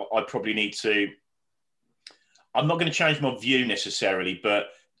view, I probably need to. I'm not going to change my view necessarily, but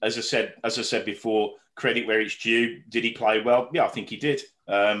as I said before, credit where it's due. Did he play well? Yeah, I think he did.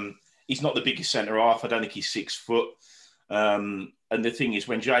 He's not the biggest centre half. I don't think he's 6 foot. And the thing is,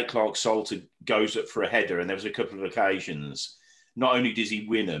 when Jake Clarke-Salter goes up for a header, and there was a couple of occasions, not only does he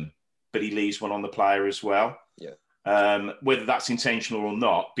win them, but he leaves one on the player as well. Yeah. Whether that's intentional or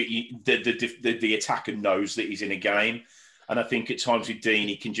not, but the attacker knows that he's in a game. And I think at times with Dean,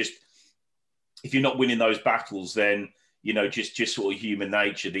 he can just, if you're not winning those battles, then, just sort of human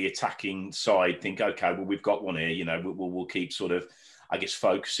nature, the attacking side, think, okay, well, we've got one here, we'll keep sort of, I guess,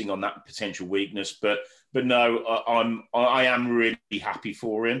 focusing on that potential weakness. But no, I am really happy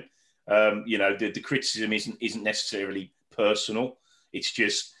for him. The criticism isn't necessarily personal. It's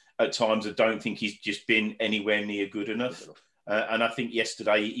just at times I don't think he's just been anywhere near good enough. And I think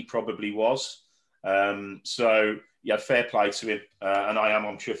yesterday he probably was. So fair play to him. And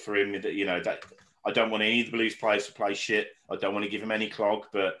I'm sure for him that that I don't want any of the Blues players to play shit. I don't want to give him any clog.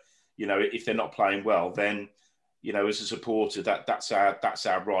 But if they're not playing well, then as a supporter, that's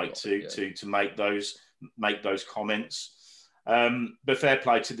our right to make those comments. But fair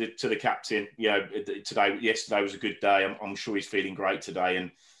play to the captain. Yesterday was a good day. I'm sure he's feeling great today,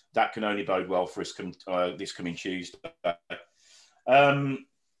 and that can only bode well for us this coming Tuesday.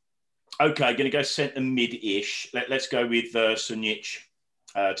 Okay, going to go centre mid-ish. Let's go with Sunjic,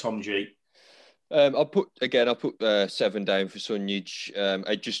 Tom G. I'll put 7 down for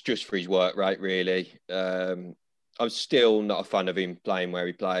Sunjic, just for his work rate, really. I'm still not a fan of him playing where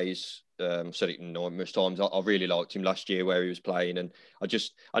he plays. Said it numerous times. I really liked him last year where he was playing, and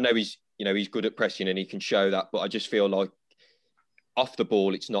I know he's good at pressing and he can show that, but I just feel like off the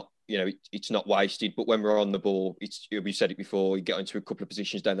ball, it's not, it's not wasted. But when we're on the ball, we said it before, you get into a couple of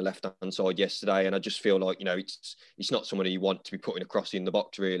positions down the left-hand side yesterday, and I just feel like, it's not someone you want to be putting across in the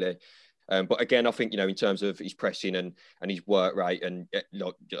box, really. But again, I think, in terms of his pressing and his work rate, and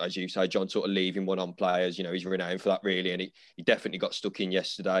like, as you say, John, sort of leaving one on players, he's renowned for that, really. And he definitely got stuck in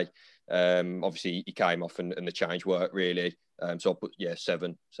yesterday. Obviously, he came off and the change worked, really. So I'll put,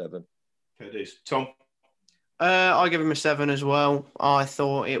 7. Fair dues. Tom? I give him a 7 as well. I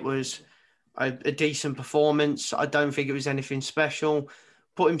thought it was a decent performance. I don't think it was anything special.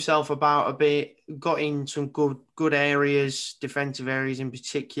 Put himself about a bit, got in some good areas, defensive areas in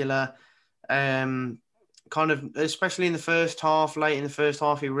particular. Kind of, especially in the first half, late in the first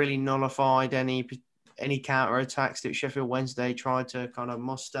half, he really nullified any counter attacks that Sheffield Wednesday tried to kind of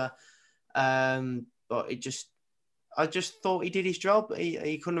muster. But I just thought he did his job.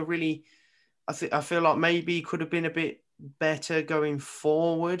 He couldn't have really. I feel like maybe he could have been a bit better going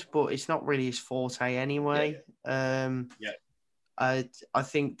forward, but it's not really his forte anyway. Yeah. I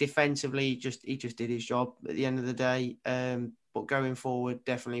think defensively, he just did his job at the end of the day. But going forward,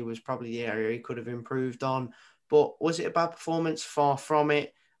 definitely was probably the area he could have improved on. But was it a bad performance? Far from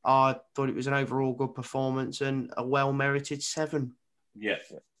it. I thought it was an overall good performance and a well-merited 7. Yeah.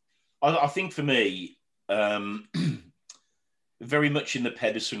 I think for me, very much in the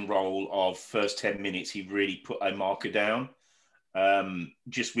Pedersen role of first 10 minutes, he really put a marker down,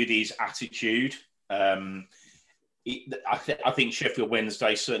 just with his attitude. I think Sheffield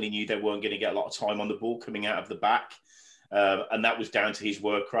Wednesday certainly knew they weren't going to get a lot of time on the ball coming out of the back. And that was down to his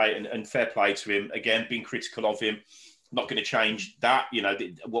work rate, and fair play to him. Again, being critical of him, not going to change that.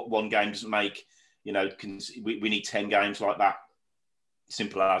 What one game doesn't make, we need 10 games like that.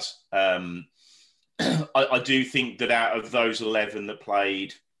 Simple as. I do think that out of those 11 that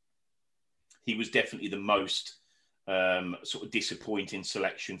played, he was definitely the most sort of disappointing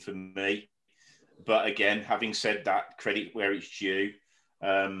selection for me. But again, having said that, credit where it's due.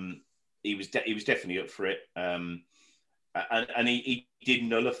 He was definitely up for it. And he did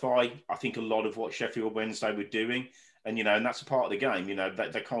nullify, I think, a lot of what Sheffield Wednesday were doing. And, and that's a part of the game.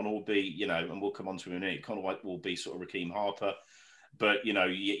 They can't all be, and we'll come on to it in a minute, it can't all be sort of Raheem Harper. But,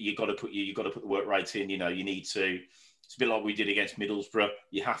 you got to put the work rate in. You need to. It's a bit like we did against Middlesbrough.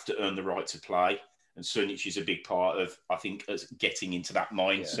 You have to earn the right to play, and Sunic is a big part of, I think, us getting into that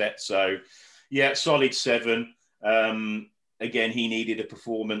mindset. Yeah. So, solid 7. Again, he needed a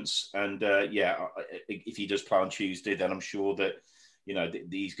performance, and if he does play on Tuesday, then I'm sure that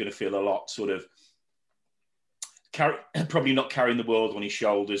he's going to feel a lot sort of. Probably not carrying the world on his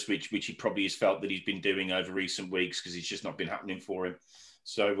shoulders, which he probably has felt that he's been doing over recent weeks because it's just not been happening for him.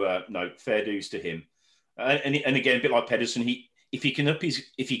 So no, fair dues to him. And again, a bit like Pedersen, if he can up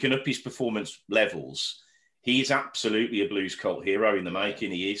his performance levels, he is absolutely a Blues cult hero in the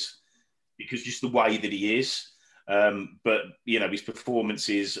making. He is, because just the way that he is. But his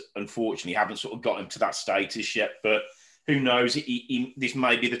performances unfortunately haven't sort of got him to that status yet. But who knows? This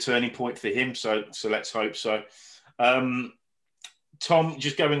may be the turning point for him. So let's hope so. Tom,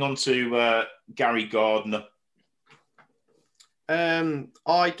 just going on to Gary Gardner.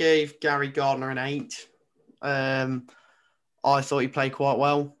 I gave Gary Gardner an 8. I thought he played quite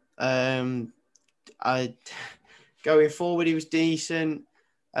well. Going forward, he was decent.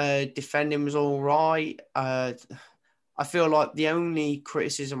 Defending was all right. I feel like the only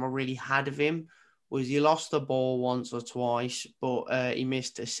criticism I really had of him was he lost the ball once or twice, but he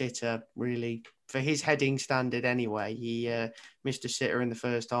missed a sitter, really. For his heading standard anyway, he missed a sitter in the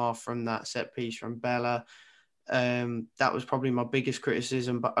first half from that set piece from Bella. That was probably my biggest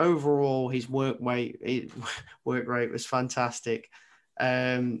criticism. But overall, his work rate was fantastic.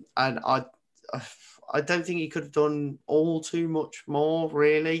 And I don't think he could have done all too much more,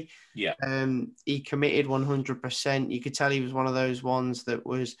 really. Yeah. He committed 100%. You could tell he was one of those ones that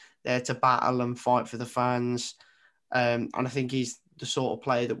was there to battle and fight for the fans. And I think he's the sort of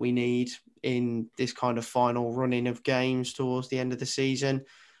player that we need in this kind of final running of games towards the end of the season.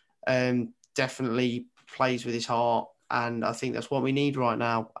 Definitely plays with his heart. And I think that's what we need right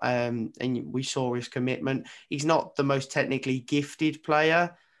now. And we saw his commitment. He's not the most technically gifted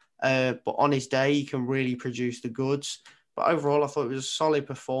player, but on his day, he can really produce the goods. But overall, I thought it was a solid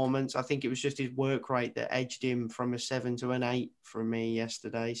performance. I think it was just his work rate that edged him from a 7 to an 8 from me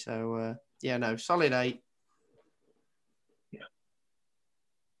yesterday. So, solid 8. Yeah.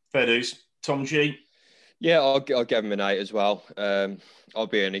 Fair dues. Tom G? Yeah, I'll give him an 8 as well. I'll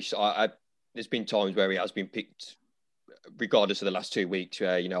be honest. There's been times where he has been picked regardless of the last 2 weeks,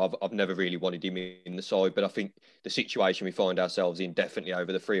 I've never really wanted him in the side, but I think the situation we find ourselves in, definitely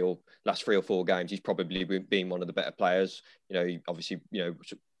over the last 3 or 4 games, he's probably been one of the better players. Obviously,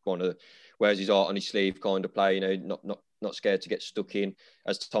 one of the wears his heart on his sleeve kind of play. Not scared to get stuck in.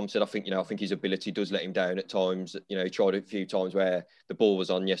 As Tom said, I think his ability does let him down at times. He tried it a few times where the ball was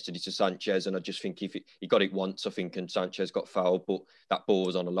on yesterday to Sanchez, and I just think if he got it once, I think, and Sanchez got fouled, but that ball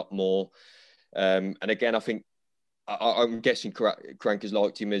was on a lot more. And again, I think I'm guessing Crank has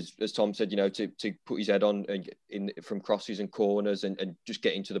liked him, as Tom said, to put his head on from crosses and corners and just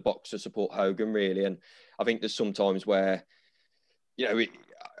get into the box to support Hogan, really. And I think there's sometimes where,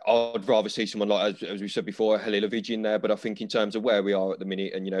 I'd rather see someone like, as we said before, Halilovic in there. But I think in terms of where we are at the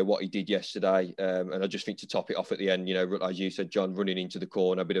minute and, what he did yesterday, and I just think to top it off at the end, as you said, John, running into the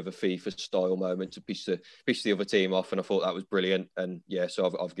corner, a bit of a FIFA style moment to piss the other team off. And I thought that was brilliant. And yeah,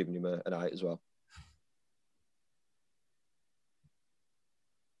 so I've given him an 8 as well.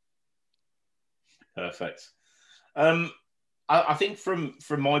 Perfect. I think from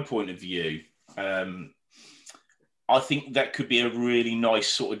my point of view, I think that could be a really nice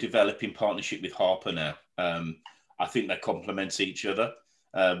sort of developing partnership with Harper now. I think they complement each other,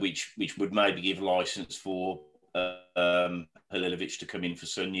 which would maybe give license for Halilovic to come in for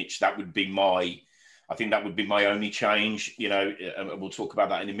Sunjic. That would be my only change, and we'll talk about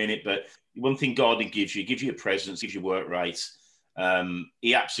that in a minute. But one thing Gardner gives you a presence, gives you work rate.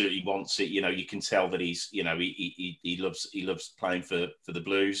 He absolutely wants it. You can tell that he loves playing for the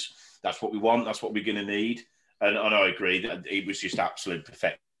Blues. That's what we want. That's what we're going to need. And I agree that it was just absolute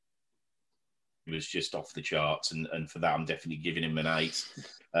perfection. It was just off the charts. And for that, I'm definitely giving him an 8.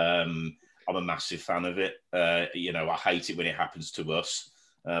 I'm a massive fan of it. I hate it when it happens to us.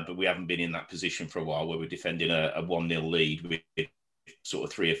 But we haven't been in that position for a while where we're defending a 1-0 lead with sort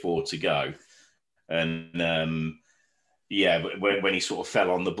of 3 or 4 to go. And but when he sort of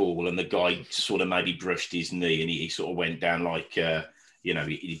fell on the ball and the guy sort of maybe brushed his knee and he sort of went down like...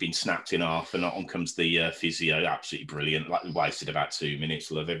 he'd been snapped in half, and on comes the physio. Absolutely brilliant. Like, we wasted about 2 minutes.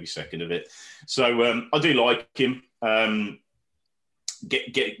 Love every second of it. So I do like him.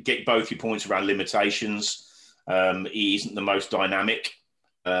 Get both your points around limitations. He isn't the most dynamic,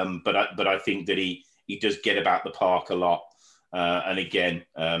 but I think that he does get about the park a lot. And again,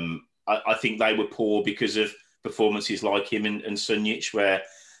 I think they were poor because of performances like him and Sunjic, where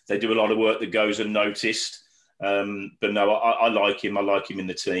they do a lot of work that goes unnoticed. But no, I like him. I like him in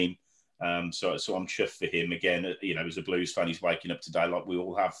the team. So I'm chuffed for him. Again, as a Blues fan, he's waking up today like we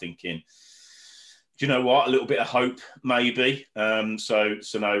all have, thinking, do you know what? A little bit of hope, maybe. So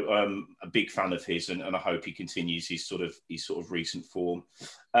no, a big fan of his, and I hope he continues his sort of recent form.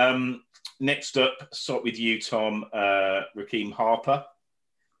 Next up, start with you, Tom. Raheem Harper.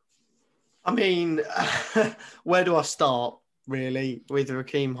 I mean, where do I start, really, with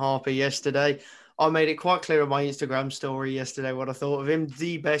Raheem Harper yesterday? I made it quite clear on my Instagram story yesterday what I thought of him.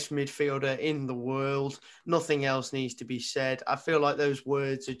 The best midfielder in the world. Nothing else needs to be said. I feel like those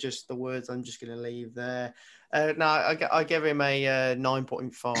words are just the words I'm just going to leave there. I gave him a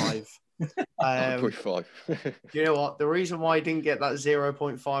 9.5. 9.5. You know what? The reason why he didn't get that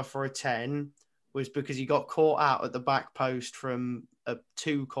 0.5 for a 10 was because he got caught out at the back post from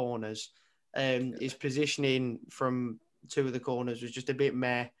 2 corners. His positioning from 2 of the corners was just a bit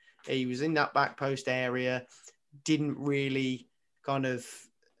meh. He was in that back post area, didn't really kind of,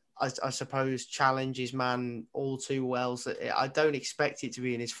 I suppose, challenge his man all too well. So I don't expect it to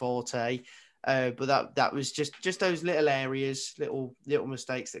be in his forte, but that was just those little areas, little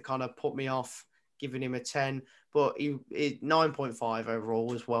mistakes that kind of put me off giving him a 10. But 9.5 overall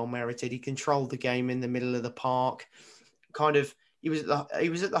was well merited. He controlled the game in the middle of the park. He was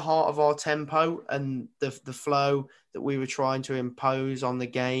at the heart of our tempo and the flow that we were trying to impose on the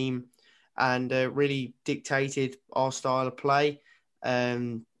game, and really dictated our style of play.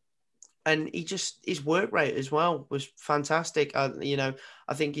 And his work rate as well was fantastic. I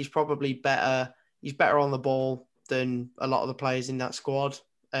think he's probably better. He's better on the ball than a lot of the players in that squad.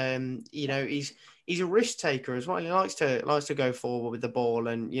 He's a risk taker as well. He likes to go forward with the ball,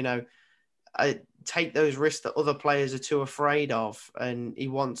 and take those risks that other players are too afraid of, and he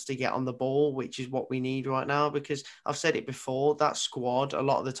wants to get on the ball, which is what we need right now, because I've said it before, that squad a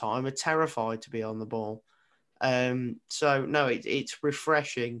lot of the time are terrified to be on the ball. So no, it's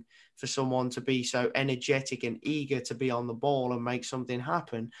refreshing for someone to be so energetic and eager to be on the ball and make something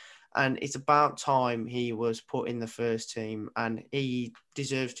happen. And it's about time he was put in the first team, and he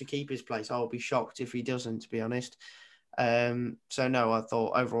deserves to keep his place. I'll be shocked if he doesn't, to be honest. So no, I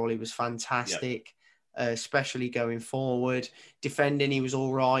thought overall he was fantastic, especially going forward. Defending, he was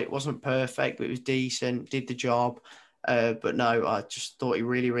all right. Wasn't perfect, but it was decent. Did the job. But no, I just thought he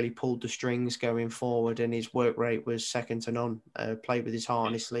really, really pulled the strings going forward, and his work rate was second to none. Played with his heart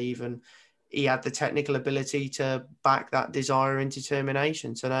on his sleeve, and he had the technical ability to back that desire and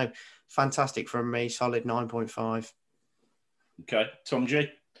determination. So no, fantastic from me, solid 9.5. Okay, Tom G.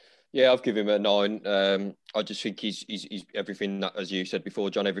 Yeah, I've given him a 9. I just think he's everything that, as you said before,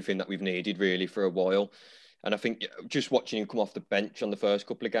 John, everything that we've needed really for a while. And I think just watching him come off the bench on the first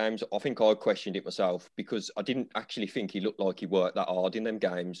couple of games, I think I questioned it myself because I didn't actually think he looked like he worked that hard in them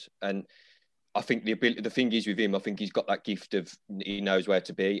games. And I think the thing is with him, I think he's got that gift of he knows where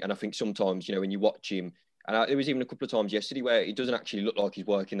to be. And I think sometimes, when you watch him, and there was even a couple of times yesterday where he doesn't actually look like he's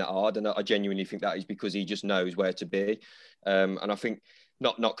working that hard. And I genuinely think that is because he just knows where to be. And I think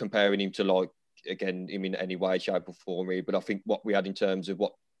not comparing him to him in any way, shape or form, really, but I think what we had in terms of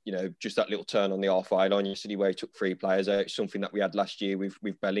just that little turn on the halfway line yesterday where he took 3 players out, something that we had last year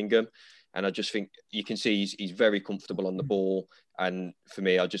with Bellingham. And I just think you can see he's very comfortable on the ball. And for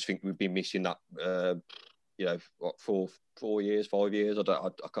me, I just think we've been missing that, 4 years, 5 years.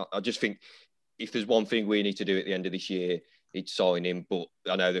 I just think if there's one thing we need to do at the end of this year, it's sign him. But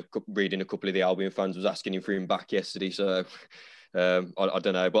I know reading a couple of the Albion fans was asking him for him back yesterday. So I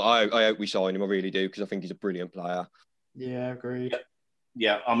don't know. But I hope we sign him. I really do, because I think he's a brilliant player. Yeah, agreed.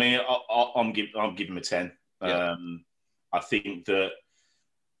 Yeah, I mean, I'm giving him a 10. Yeah. I think that,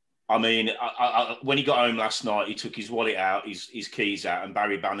 when he got home last night, he took his wallet out, his keys out, and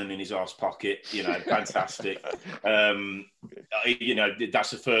Barry Bannon in his arse pocket. Fantastic. That's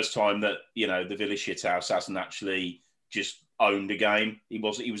the first time that the Villa shithouse hasn't actually just owned a game. He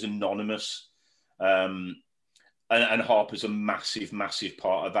was anonymous, and Harper's a massive, massive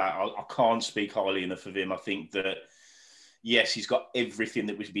part of that. I can't speak highly enough of him. I think that, yes, he's got everything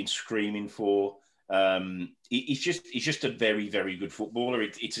that we've been screaming for. He's just a very, very good footballer.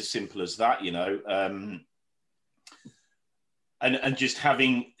 It's as simple as that, and just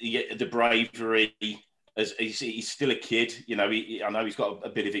having the bravery. As he's still a kid, I know he's got a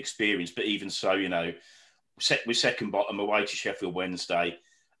bit of experience, but even so, we're second bottom away to Sheffield Wednesday,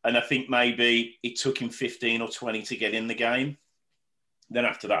 and I think maybe it took him 15 or 20 to get in the game. Then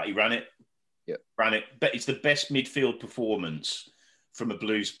after that, he ran it. Ran it. But it's the best midfield performance from a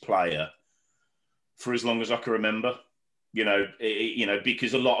Blues player for as long as I can remember.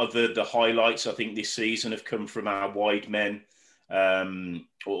 Because a lot of the highlights I think this season have come from our wide men,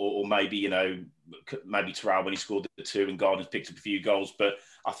 or maybe maybe Terrell when he scored the 2 and Gardner's picked up a few goals. But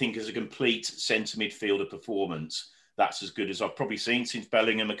I think as a complete centre midfielder performance, that's as good as I've probably seen since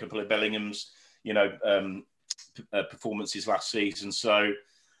Bellingham. A couple of Bellingham's performances last season. So.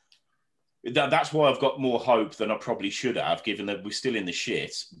 That's why I've got more hope than I probably should have, given that we're still in the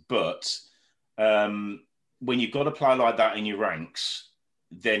shit. But when you've got a player like that in your ranks,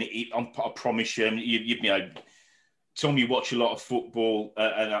 then I promise you, Tom, you watch a lot of football,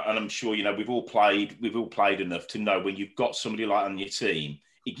 and I'm sure we've all played enough to know when you've got somebody like on your team,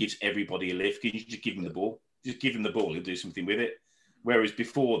 it gives everybody a lift. You just give him the ball, he'll do something with it. Whereas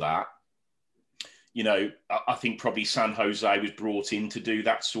before that, I think probably San Jose was brought in to do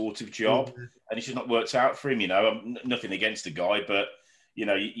that sort of job, and it's just not worked out for him. I'm nothing against the guy, but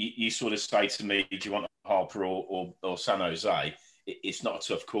you sort of say to me, do you want Harper or San Jose? It's not a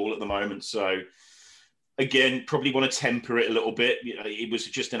tough call at the moment. So again, probably want to temper it a little bit. It was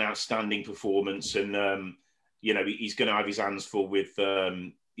just an outstanding performance, and he's going to have his hands full with.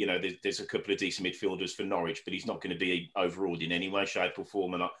 There's a couple of decent midfielders for Norwich, but he's not going to be overawed in any way, shape, or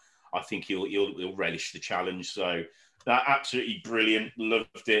form, and I think he'll relish the challenge. So absolutely brilliant.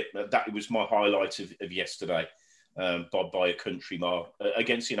 Loved it. That was my highlight of yesterday, by a country mile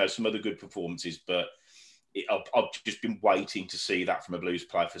against some other good performances. But I've just been waiting to see that from a Blues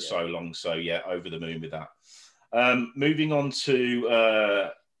player for so long. So yeah, over the moon with that. Moving on to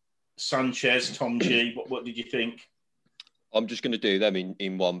Sanchez, Tom G. What did you think? I'm just going to do them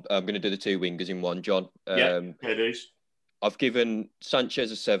in one. I'm going to do the 2 wingers in one, John. I've given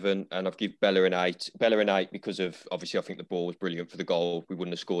Sanchez a 7 and I've given Bella an 8. Bella an 8 because of, obviously, I think the ball was brilliant for the goal. We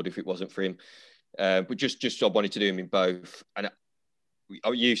wouldn't have scored if it wasn't for him. But just I wanted to do him in both. And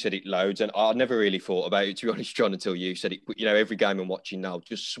you said it loads, and I never really thought about it, to be honest, John, until you said it. But, every game I'm watching now,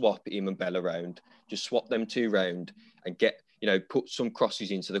 just swap him and Bella around. Just swap them 2 round and get, put some crosses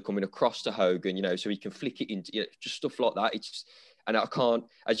in so they're coming across to Hogan, so he can flick it into, just stuff like that. And I can't,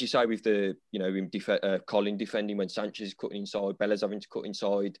 as you say, with the, Colin defending when Sanchez is cutting inside, Bella's having to cut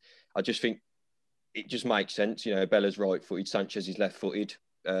inside. I just think it just makes sense. Bella's right-footed, Sanchez is left-footed.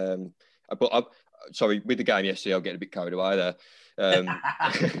 But sorry, with the game yesterday, I'll get a bit carried away there.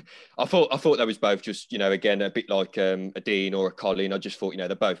 I thought they was both just, again, a bit like a Dean or a Colin. I just thought,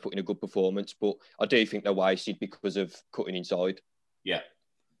 they're both putting a good performance, but I do think they're wasted because of cutting inside. Yeah.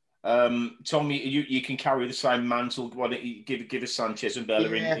 Tom, you can carry the same mantle. Why don't you give us Sanchez and Bella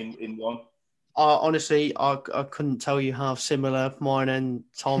in one? Honestly, I couldn't tell you how similar mine and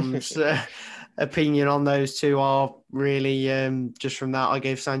Tom's opinion on those two are. Really, just from that, I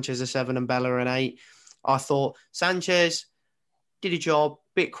gave Sanchez a 7 and Bella an 8. I thought Sanchez did a job,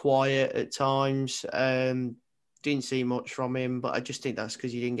 bit quiet at times. Didn't see much from him, but I just think that's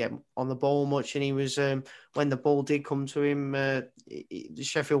because he didn't get on the ball much. And he was, when the ball did come to him,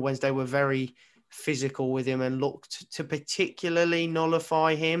 Sheffield Wednesday were very physical with him and looked to particularly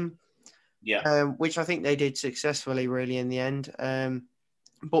nullify him. Yeah. Which I think they did successfully, really, in the end.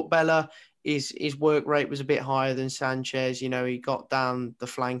 But Bella, his work rate was a bit higher than Sanchez. He got down the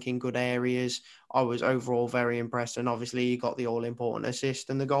flank in good areas. I was overall very impressed. And obviously, he got the all-important assist,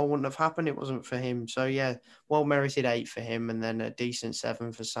 and the goal wouldn't have happened. It wasn't for him. So, yeah, well-merited 8 for him, and then a decent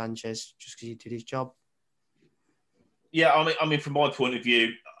 7 for Sanchez, just because he did his job. Yeah, I mean, from my point of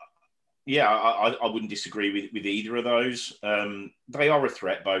view, yeah, I wouldn't disagree with either of those. They are a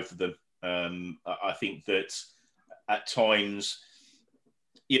threat, both of them. I think that at times,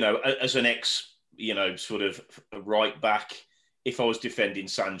 as an sort of right back, if I was defending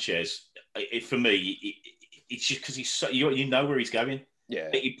Sanchez, for me, it's just because he's so, you know where he's going. Yeah,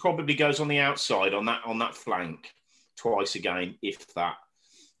 he probably goes on the outside on that flank twice a game, if that.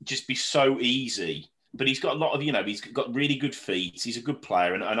 Just be so easy. But he's got a lot of, he's got really good feet. He's a good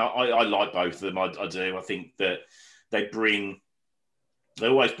player, and I like both of them. I do. I think that they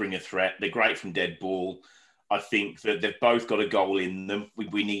always bring a threat. They're great from dead ball. I think that they've both got a goal in them.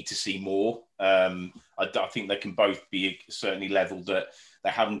 We need to see more. I think they can both be certainly level that they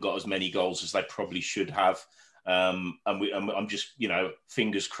haven't got as many goals as they probably should have. And I'm just,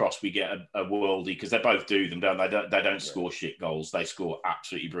 fingers crossed we get a worldie, because they both do them, don't they? They don't score shit goals. They score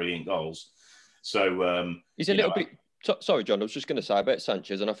absolutely brilliant goals. So he's a little bit. Sorry, John. I was just going to say about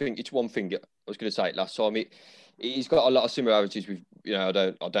Sanchez, and I think it's one thing I was going to say it last time. He's got a lot of similarities with, I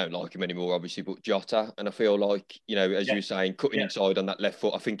don't like him anymore, obviously, but Jota. And I feel like, as you were saying, cutting inside on that left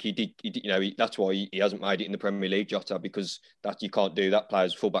foot, I think he did, that's why he hasn't made it in the Premier League, Jota, because that you can't do that.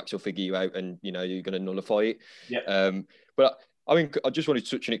 Players, fullbacks will figure you out, and, you're going to nullify it. Yeah. But I mean, I just wanted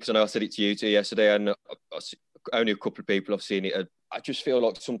to touch on it because I know I said it to you too yesterday, and only a couple of people have seen it. I just feel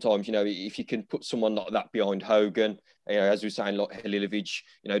like sometimes, if you can put someone like that behind Hogan, as we were saying, like Halilovic,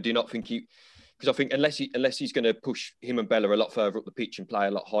 do not think because I think unless he's going to push him and Bella a lot further up the pitch and play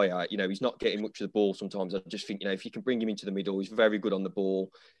a lot higher, he's not getting much of the ball sometimes. I just think, if you can bring him into the middle, he's very good on the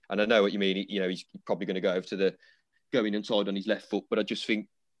ball. And I know what you mean, he's probably going to go over to going inside on his left foot, but I just think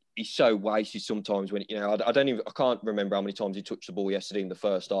he's so wasted sometimes when, I can't remember how many times he touched the ball yesterday in the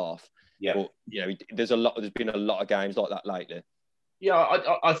first half. Yeah. But, there's been a lot of games like that lately. Yeah,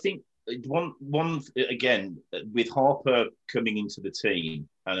 I think one again, with Harper coming into the team,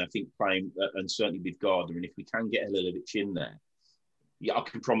 and I think playing, and certainly with Gardner, and if we can get Halilovic in there, I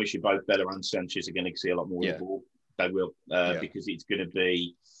can promise you both Bella and Sanchez are going to see a lot more of the ball. They will, because it's going to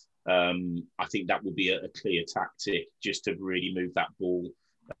be, I think that will be a clear tactic, just to really move that ball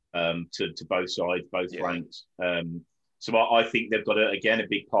to both sides, both flanks. So I think they've got, a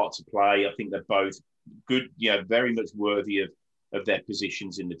big part to play. I think they're both good, very much worthy of their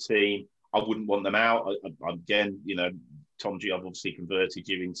positions in the team. I wouldn't want them out. Again, Tom G, I've obviously converted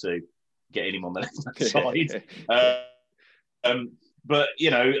you into getting him on the left-hand side. But,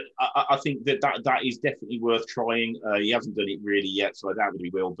 I think that is definitely worth trying. He hasn't done it really yet, so I doubt that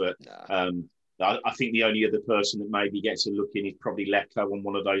he will. But I think the only other person that maybe gets a look in is probably Lecco on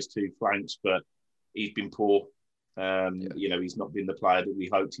one of those two flanks, but he's been poor. He's not been the player that we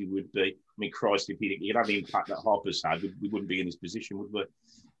hoped he would be. I mean, Christ, if he'd had the impact that Harper's had, we wouldn't be in this position, would we?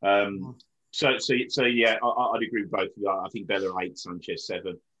 So yeah, I'd agree with both of you. I think Bella 8, Sanchez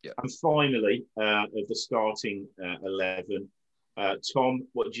 7. Yeah. And finally, of the starting 11, Tom,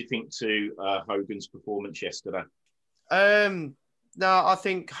 what did you think to Hogan's performance yesterday? No, I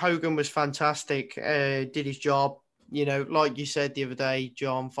think Hogan was fantastic. Did his job. Like you said the other day,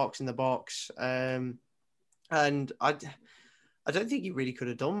 John, Fox in the box. And I don't think he really could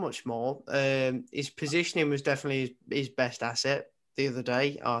have done much more. His positioning was definitely his best asset the other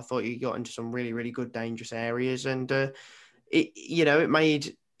day. I thought he got into some really, really good, dangerous areas. And, it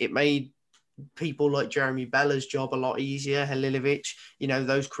made people like Jeremy Bella's job a lot easier. Halilovic,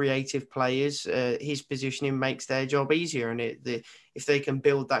 those creative players, his positioning makes their job easier. And if they can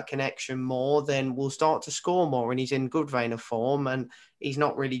build that connection more, then we'll start to score more. And he's in good vein of form, and he's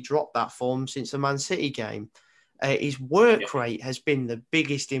not really dropped that form since the Man City game. His work rate has been the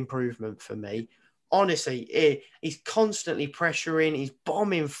biggest improvement for me. Honestly, he's constantly pressuring. He's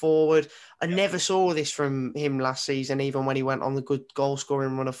bombing forward. I never saw this from him last season, even when he went on the good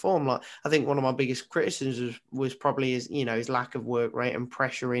goal-scoring run of form. Like, I think one of my biggest criticisms was probably his lack of work rate and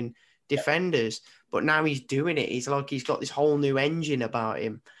pressuring defenders. But now he's doing it. He's like he's got this whole new engine about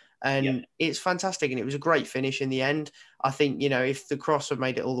him. And it's fantastic. And it was a great finish in the end. I think, if the cross had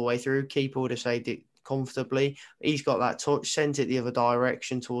made it all the way through, keeper would have saved it comfortably. He's got that touch, sent it the other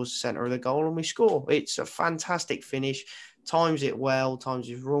direction towards the centre of the goal, and we score. It's a fantastic finish. Times it well, times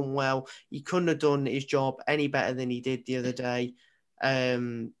he's run well. He couldn't have done his job any better than he did the other day.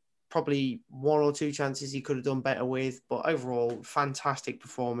 Probably one or two chances he could have done better with, but overall, fantastic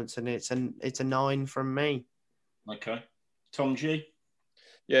performance, and it's a 9 from me. Okay. Tom G?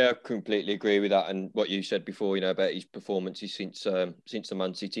 Yeah, I completely agree with that, and what you said before, about his performances since the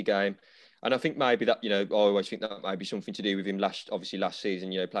Man City game. And I think maybe that, I always think that might be something to do with him last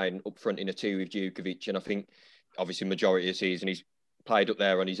season, playing up front in a 2 with Djukovic. And I think, obviously, majority of the season, he's played up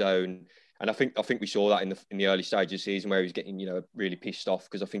there on his own. And I think we saw that in the early stages of the season where he was getting, really pissed off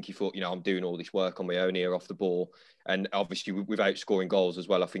because I think he thought, I'm doing all this work on my own here off the ball. And obviously, without scoring goals as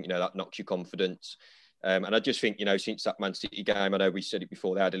well, I think, that knocks your confidence. And I just think, since that Man City game, I know we said it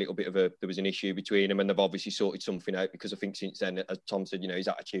before, they had a little bit of there was an issue between them, and they've obviously sorted something out, because I think since then, as Tom said, his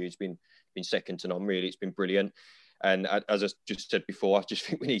attitude's been second to none, really. It's been brilliant. And as I just said before, I just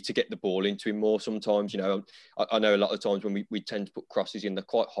think we need to get the ball into him more sometimes. I know a lot of times when we tend to put crosses in, they're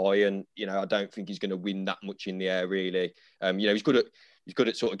quite high, and, I don't think he's going to win that much in the air, really. He's good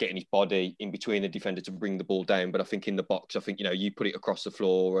at sort of getting his body in between the defender to bring the ball down. But I think in the box, I think, you put it across the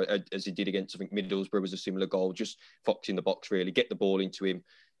floor, as he did against, I think, Middlesbrough was a similar goal, just fox in the box, really, get the ball into him.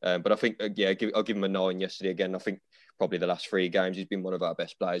 But I think, I'll give him a 9 yesterday again. I think probably the last 3 games, he's been one of our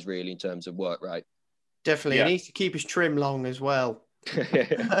best players, really, in terms of work rate. Definitely. He needs to keep his trim long as well.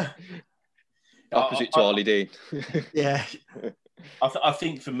 Opposite to Ollie Dean. Yeah. I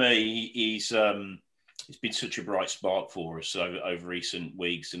think for me, he's it's been such a bright spark for us over recent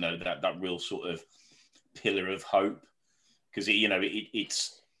weeks. That real sort of pillar of hope, because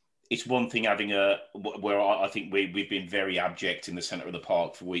it's one thing having where I think we've been very abject in the centre of the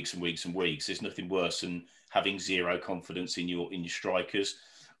park for weeks and weeks and weeks. There's nothing worse than having zero confidence in your strikers.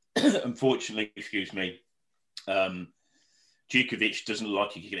 Unfortunately, Djukovic doesn't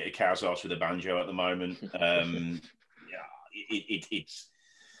like you can get a cow's arse with a banjo at the moment. It's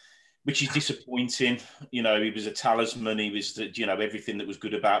which is disappointing. He was a talisman. He was everything that was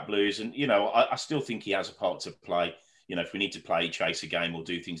good about Blues, and I still think he has a part to play. If we need to play, chase a game, or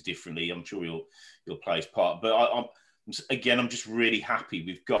do things differently, I'm sure he'll play his part. But I'm just really happy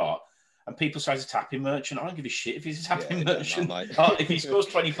we've got. And people say he's a tapping merchant. I don't give a shit if he's a tapping merchant. If he scores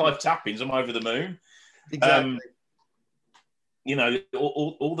 25 tappings, I'm over the moon. Exactly.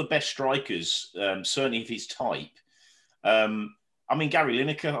 All the best strikers, certainly if he's type. Gary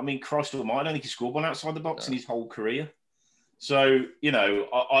Lineker, Christ almighty, I don't think he scored one outside the box in his whole career. So,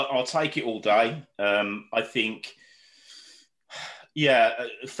 I'll take it all day. I think,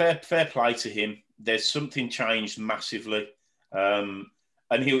 fair play to him. There's something changed massively.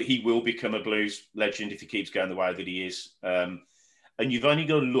 And he will become a Blues legend if he keeps going the way that he is. And you've only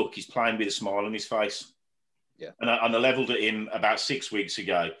got to look, he's playing with a smile on his face. Yeah. And I levelled at him about 6 weeks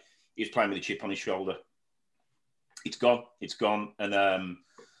ago. He was playing with a chip on his shoulder. It's gone. And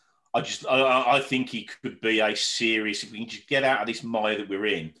I think he could be a serious, if we can just get out of this mire that we're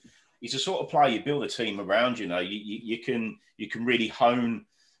in, he's the sort of player you build a team around. You can really hone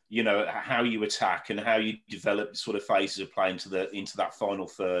how you attack and how you develop sort of phases of play into that final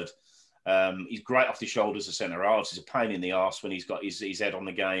third. He's great off the shoulders of centre halves. He's a pain in the arse when he's got his head on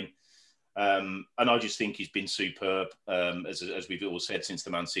the game. And I just think he's been superb, as we've all said since the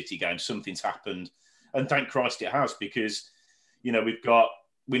Man City game. Something's happened, and thank Christ it has, because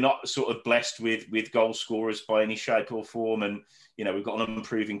we're not sort of blessed with goal scorers by any shape or form, and we've got an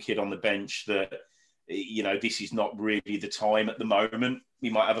unproven kid on the bench that this is not really the time at the moment. He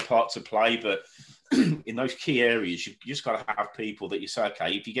might have a part to play, but in those key areas, you just got to have people that you say,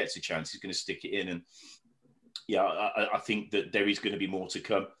 okay, if he gets a chance, he's going to stick it in. And I think that there is going to be more to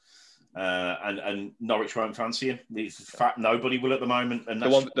come. And Norwich won't fancy him. It's a fact, nobody will at the moment. And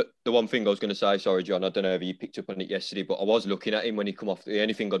the one thing I was going to say, sorry, John, I don't know if you picked up on it yesterday, but I was looking at him when he come off. The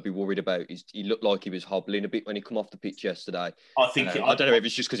only thing I'd be worried about is he looked like he was hobbling a bit when he come off the pitch yesterday. I think I don't know if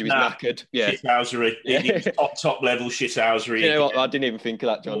it's just because he was knackered. Yeah, shithousery. It was top level shithousery. You know what? I didn't even think of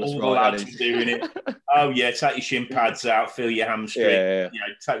that, John. That's all right. The lads doing it. Oh yeah, take your shin pads out, feel your hamstring. Yeah. You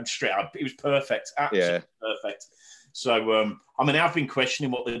know, take them straight up. It was perfect. Absolutely perfect. So, I mean, I've been questioning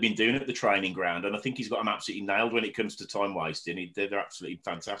what they've been doing at the training ground, and I think he's got them absolutely nailed when it comes to time wasting. They're absolutely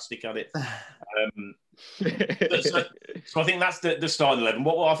fantastic at it. So I think that's the starting 11.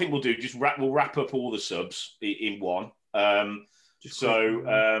 What I think we'll do, we'll wrap up all the subs in one. Tom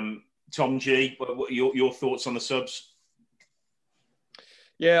G, what your thoughts on the subs?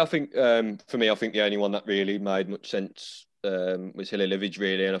 Yeah, I think for me, I think the only one that really made much sense was Halilovic,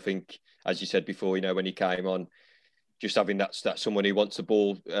 really, and I think, as you said before, you know, when he came on, just having that someone who wants the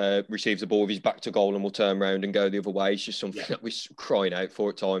ball, receives the ball with his back to goal and will turn around and go the other way. It's just something that we're crying out for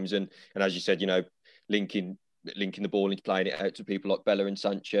at times. And as you said, you know, linking the ball into playing it out to people like Bella and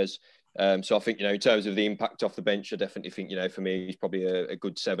Sanchez. So I think, you know, in terms of the impact off the bench, I definitely think, you know, for me, he's probably a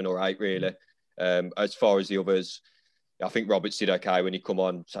good 7 or 8, really. As far as the others, I think Roberts did okay when he come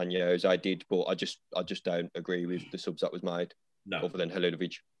on. Sanyo, I did, but I just don't agree with the subs that was made. No, other than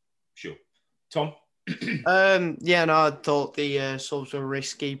Halilovic. Sure, Tom. I thought the subs were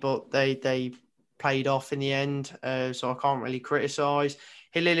risky, but they paid off in the end, so I can't really criticise.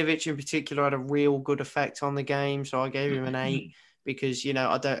 Halilovic in particular had a real good effect on the game, so I gave him an 8 because, you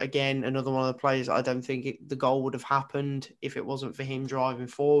know, another one of the players, I don't think the goal would have happened if it wasn't for him driving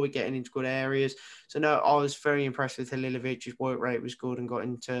forward, getting into good areas. So no, I was very impressed with Halilovic. His work rate was good and got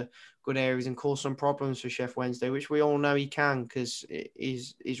into good areas and caused some problems for Sheff Wednesday, which we all know he can because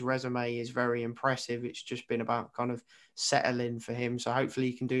his resume is very impressive. It's just been about kind of settling for him. So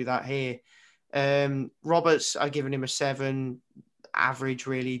hopefully he can do that here. Roberts, I've given him a 7. Average,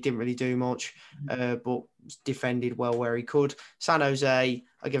 really, didn't really do much, but defended well where he could. San Jose,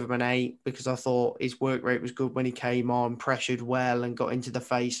 I give him an 8 because I thought his work rate was good when he came on, pressured well and got into the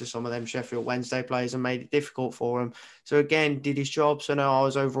face of some of them Sheffield Wednesday players and made it difficult for him. So again, did his job. So no, I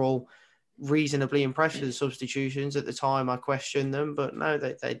was overall reasonably impressed with the substitutions. At the time I questioned them, but no,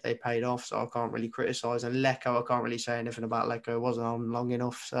 they paid off, so I can't really criticise. And Lecco, I can't really say anything about Lecco. It wasn't on long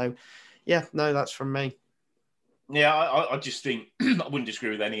enough. So yeah, no, that's from me. Yeah, I just think I wouldn't disagree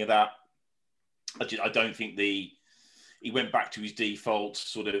with any of that. I don't think he went back to his default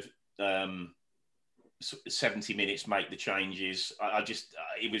sort of 70 minutes, make the changes.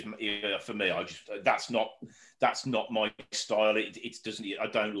 For me. That's not my style. It doesn't. I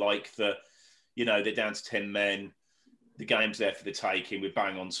don't like the, you know, they're down to 10 men. The game's there for the taking. We're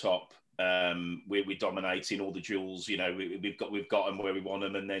bang on top. We're dominating all the duels. You know, we've got them where we want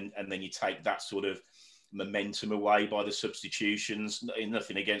them, and then you take that sort of momentum away by the substitutions.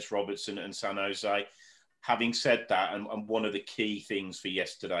 Nothing against Robertson and San Jose. Having said that, and one of the key things for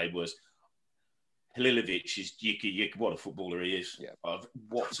yesterday was Halilovic is what a footballer he is. Yeah.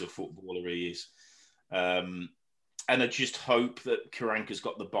 What a footballer he is. And I just hope that Karanka's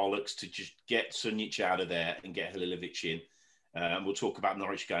got the bollocks to just get Sunjic out of there and get Halilovic in. And we'll talk about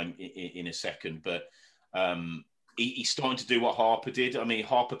Norwich game in a second, but he's starting to do what Harper did. I mean,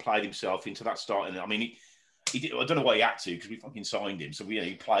 Harper played himself into that starting. I mean, he did, I don't know why he had to because we fucking signed him, so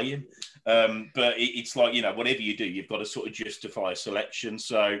you play him. But it's like, you know, whatever you do, you've got to sort of justify a selection.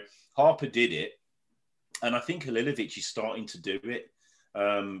 So Harper did it, and I think Halilovic is starting to do it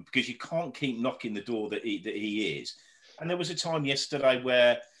because you can't keep knocking the door that he is. And there was a time yesterday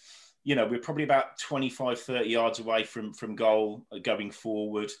where, you know, we're probably about 25, 30 yards away from goal going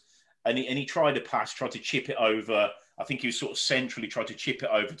forward. And he tried a pass, tried to chip it over. I think he was sort of centrally tried to chip it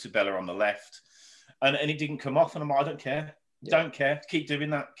over to Bella on the left. And it didn't come off. And I'm like, I don't care. Yeah. Don't care. Keep doing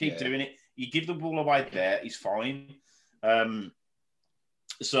that. Keep doing it. You give the ball away there, he's fine.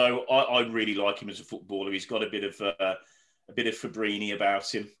 So I really like him as a footballer. He's got a bit of Fabrini about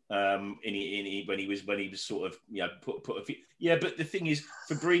him. When he was sort of, you know, put a few. Yeah, but the thing is,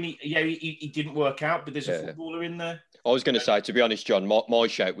 Fabrini, he didn't work out, but there's a footballer in there. I was going to say, to be honest, John, my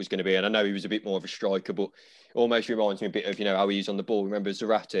shout was going to be, and I know he was a bit more of a striker, but almost reminds me a bit of, you know, how he is on the ball. Remember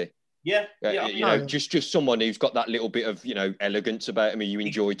Zarate? Yeah. You know, just someone who's got that little bit of, you know, elegance about him you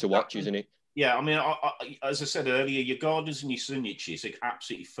enjoy to watch, isn't it? Yeah, I mean, as I said earlier, your Gardners and your Sunjic are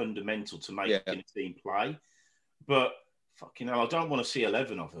absolutely fundamental to making a team play. But fucking hell, I don't want to see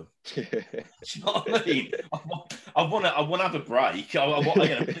 11 of them. Do you know what I mean? I want to have a break. I want,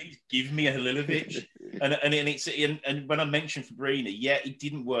 you know, please give me a Halilovic. And when I mentioned Fabrini, it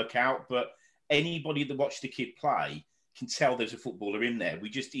didn't work out. But anybody that watched the kid play can tell there's a footballer in there. He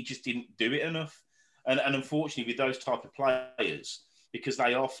just didn't do it enough. And unfortunately, with those type of players, because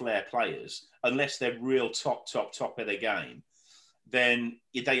they are flair players, unless they're real top of their game, then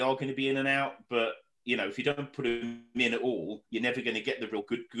they are going to be in and out. But, you know, if you don't put them in at all, you're never going to get the real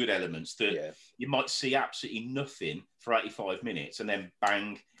good elements that you might see absolutely nothing for 85 minutes. And then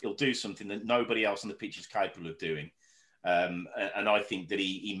bang, he'll do something that nobody else on the pitch is capable of doing. And I think that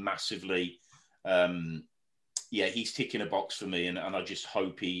he massively, he's ticking a box for me. And I just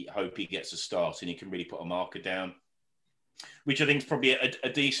hope he gets a start and he can really put a marker down, which I think is probably a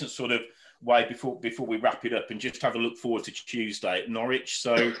decent sort of way before we wrap it up and just have a look forward to Tuesday at Norwich.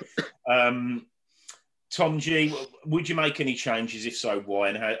 So, Tom G, would you make any changes? If so, why?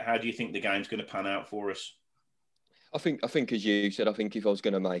 And how do you think the game's going to pan out for us? I think, as you said, I think if I was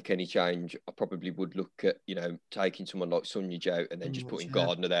going to make any change, I probably would look at, you know, taking someone like Sunjic out and then just putting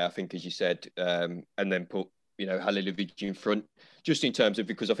Gardner there. I think, as you said, and then put, you know, Halilovic in front, just in terms of,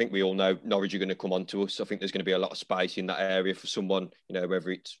 because I think we all know Norwich are going to come on to us. I think there's going to be a lot of space in that area for someone, you know, whether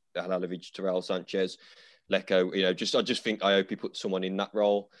it's Halilovic, Terrell, Sanchez, Leko, you know, I hope he put someone in that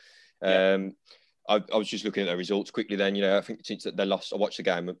role. I was just looking at the results quickly then, you know, I think since they lost, I watched the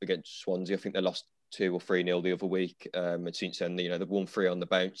game against Swansea, I think they lost 2 or 3-0 the other week. And since then, you know, they've won 3 on the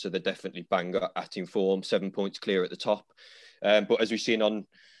bounce, so they're definitely bang at in form, 7 points clear at the top. But as we've seen on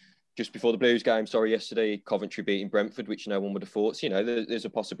just before the Blues game, yesterday, Coventry beating Brentford, which no one would have thought. So, you know, there's a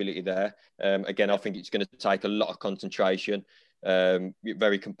possibility there. Again, I think it's going to take a lot of concentration,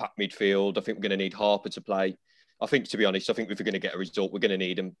 very compact midfield. I think we're going to need Harper to play. I think, to be honest, if we're going to get a result, we're going to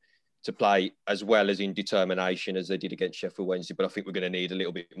need him to play as well as in determination as they did against Sheffield Wednesday. But I think we're going to need a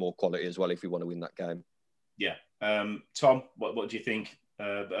little bit more quality as well if we want to win that game. Yeah. Tom, what do you think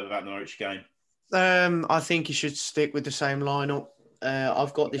about the Norwich game? I think he should stick with the same lineup.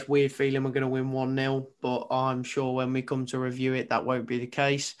 I've got this weird feeling we're going to win 1-0, but I'm sure when we come to review it, that won't be the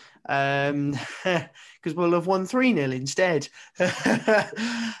case. Because we'll have won 3-0 instead. To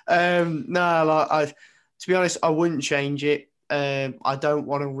be honest, I wouldn't change it. I don't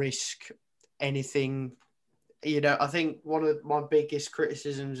want to risk anything. You know, I think one of my biggest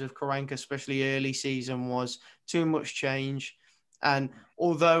criticisms of Karanka, especially early season, was too much change. And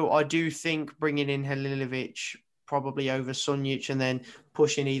although I do think bringing in Halilovic probably over Sunjic and then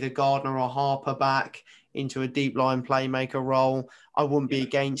pushing either Gardner or Harper back into a deep line playmaker role, I wouldn't be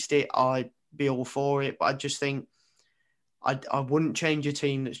against it. I'd be all for it. But I just think I wouldn't change a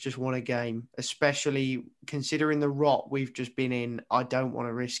team that's just won a game, especially considering the rot we've just been in. I don't want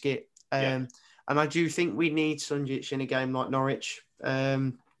to risk it. And I do think we need Sunjic in a game like Norwich,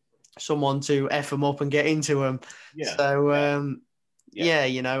 someone to F them up and get into them. Yeah. So,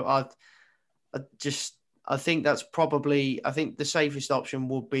 you know, I think that's probably, I think the safest option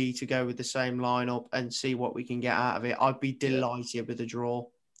would be to go with the same lineup and see what we can get out of it. I'd be delighted with the draw.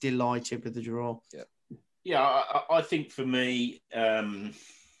 Yeah. Yeah, I think for me, I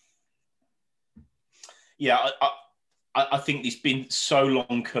think it's been so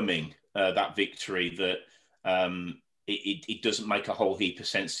long coming, that victory, that it doesn't make a whole heap of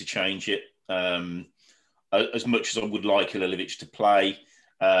sense to change it. As much as I would like Halilovic to play,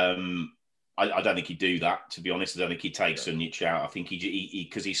 I don't think he'd do that, to be honest. I don't think he'd take Sunjic out. I think he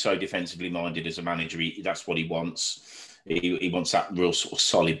because he's so defensively minded as a manager, that's what he wants. He wants that real sort of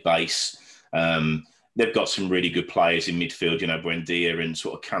solid base. They've got some really good players in midfield, you know, Buendia and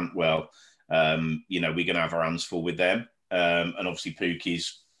sort of Cantwell. You know, we're going to have our hands full with them. And obviously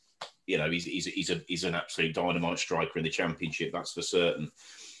Pukki's, you know, he's an absolute dynamite striker in the Championship, that's for certain.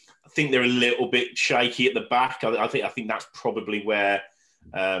 I think they're a little bit shaky at the back. I think that's probably where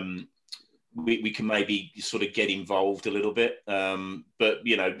we can maybe sort of get involved a little bit. But,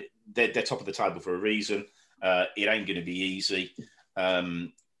 you know, they're top of the table for a reason. It ain't going to be easy.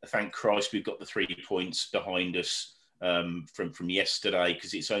 Thank Christ we've got the 3 points behind us from yesterday,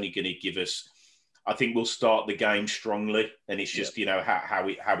 because it's only going to give us, I think we'll start the game strongly, and it's just, you know, how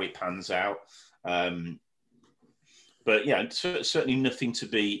it pans out. But yeah, certainly nothing to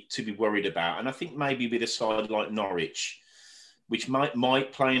be worried about. And I think maybe with a side like Norwich, which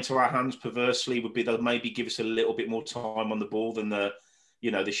might play into our hands perversely, would be they'll maybe give us a little bit more time on the ball than the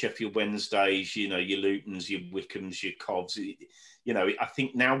Sheffield Wednesdays, you know, your Lutons, your Wickhams, your Covs. You know, I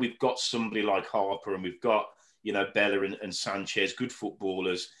think now we've got somebody like Harper and we've got, you know, Bella and Sanchez, good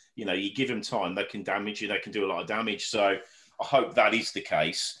footballers. You know, you give them time, they can damage you, they can do a lot of damage. So I hope that is the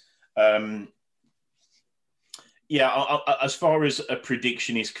case. As far as a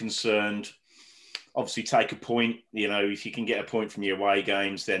prediction is concerned, obviously take a point. You know, if you can get a point from your away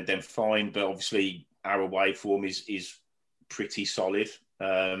games, then fine. But obviously our away form is pretty solid.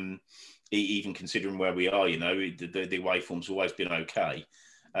 even considering where we are. The away form's always been okay.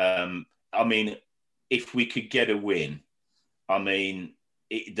 I mean, if we could get a win, I mean,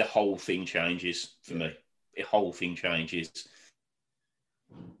 the whole thing changes for me. The whole thing changes.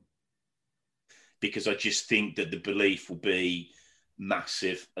 Because I just think that the belief will be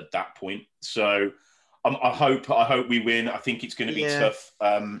massive at that point. So I hope we win. I think it's going to be tough.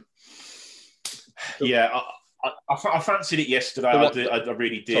 I fancied it yesterday. I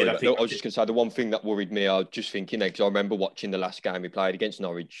really did. Sorry, I was just going to say the one thing that worried me. I was just thinking because I remember watching the last game we played against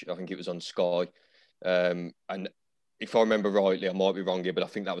Norwich. I think it was on Sky, and if I remember rightly, I might be wrong here, but I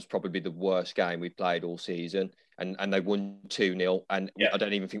think that was probably the worst game we played all season. And they won 2-0. And I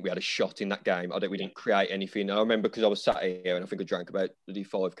don't even think we had a shot in that game. We didn't create anything. I remember because I was sat here and I think I drank about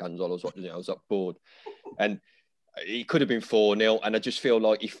 5 cans while I was watching it. I was bored. And it could have been 4-0. And I just feel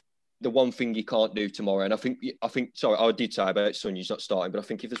like if the one thing you can't do tomorrow, and I think, sorry, I did say about Sonny's not starting, but I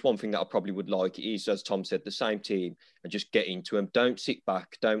think if there's one thing that I probably would like, it is, as Tom said, the same team and just get into them. Don't sit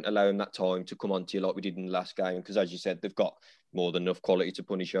back. Don't allow them that time to come onto you like we did in the last game. Because as you said, they've got more than enough quality to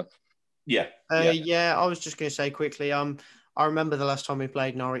punish you. Yeah. I was just going to say quickly, I remember the last time we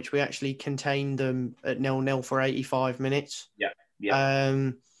played Norwich, we actually contained them at 0-0 for 85 minutes. Yeah.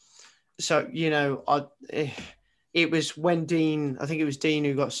 So, it was when Dean, I think it was Dean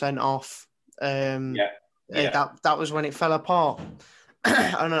who got sent off. That was when it fell apart.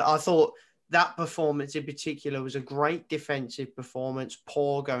 And I thought that performance in particular was a great defensive performance,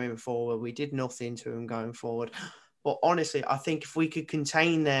 poor going forward. We did nothing to them going forward. But honestly, I think if we could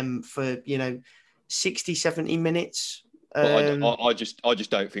contain them for, 60, 70 minutes. I just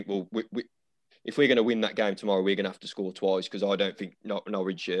don't think if we're going to win that game tomorrow, we're going to have to score twice because I don't think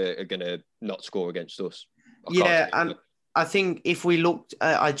Norwich are going to not score against us. And I think if we looked,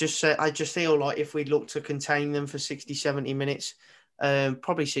 I just feel like if we look to contain them for 60, 70 minutes,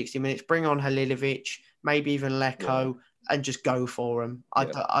 probably 60 minutes, bring on Halilovic, maybe even Leko, and just go for them.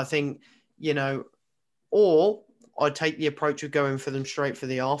 I think, or I'd take the approach of going for them straight for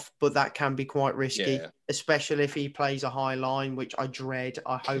the off, but that can be quite risky, especially if he plays a high line, which I dread.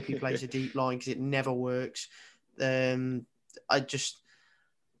 I hope he plays a deep line because it never works. I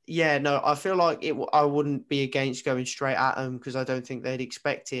feel like I wouldn't be against going straight at them because I don't think they'd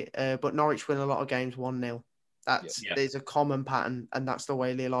expect it. But Norwich win a lot of games 1-0. There's a common pattern, and that's the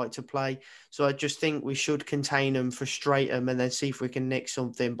way they like to play. So I just think we should contain them, frustrate them, and then see if we can nick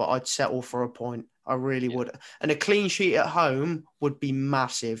something. But I'd settle for a point. I really would. And a clean sheet at home would be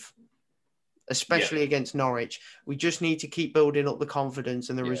massive, especially against Norwich. We just need to keep building up the confidence,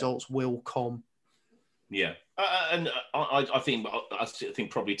 and the results will come. Yeah, and I think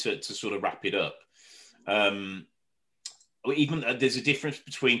probably to sort of wrap it up. Even there's a difference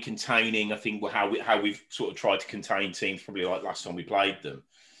between containing. I think how we've sort of tried to contain teams, probably like last time we played them.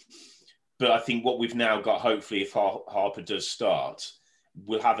 But I think what we've now got, hopefully, if Harper does start,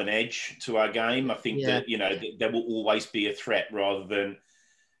 we'll have an edge to our game. I think that there will always be a threat rather than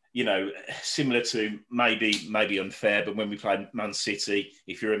similar to maybe unfair. But when we played Man City,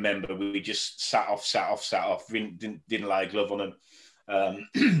 if you remember, we just sat off, didn't lay a glove on them,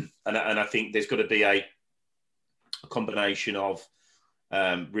 and I think there's got to be a combination of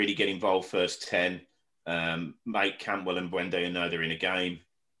really get involved first 10, make Cantwell and Buendia know they're in a game.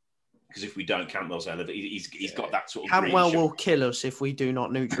 Because if we don't, Cantwell's elevated. He's got that sort of. Cantwell will kill us if we do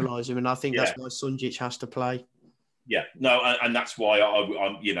not neutralise him, and I think that's why Sunjic has to play. Yeah, no, and that's why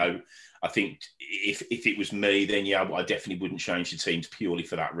I think if it was me, then I definitely wouldn't change the teams purely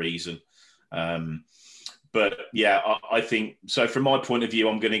for that reason. But I think so. From my point of view,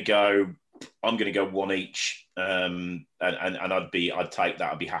 I'm going to go one each, and I'd take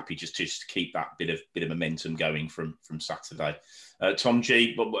that. I'd be happy just to keep that bit of momentum going from Saturday. Tom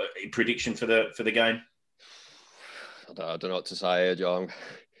G, what prediction for the game? I don't know what to say here, John.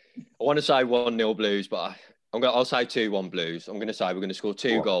 I want to say 1-0 Blues, but I'll say 2-1 Blues. I'm going to say we're going to score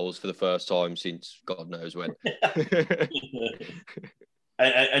 2 goals for the first time since God knows when.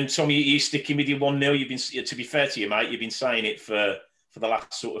 and Tom, you sticking with your 1-0? You've been, to be fair to you, mate, you've been saying it for the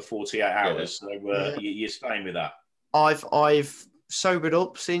last sort of 48 hours. So you're staying with that. I've sobered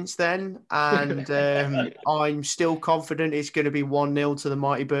up since then, and I'm still confident it's going to be 1-0 to the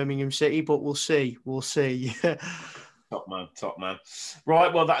mighty Birmingham City, but we'll see. Top man.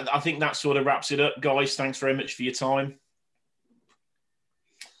 Right, well, I think that sort of wraps it up. Guys, thanks very much for your time.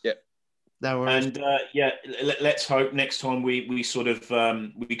 Yep. No worries. And let's hope next time we sort of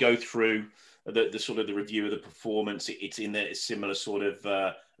we go through the sort of the review of the performance, it's in a similar sort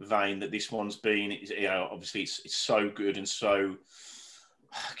of vein that this one's been. Obviously it's so good and so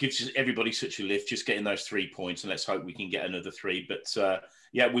gives everybody such a lift, just getting those 3 points, and let's hope we can get another 3. But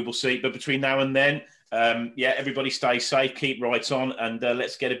yeah, we will see. But between now and then, yeah, everybody stay safe, keep right on, and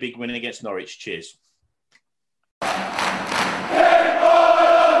let's get a big win against Norwich. Cheers.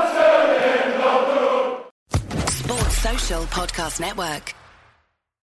 Sports Social Podcast Network.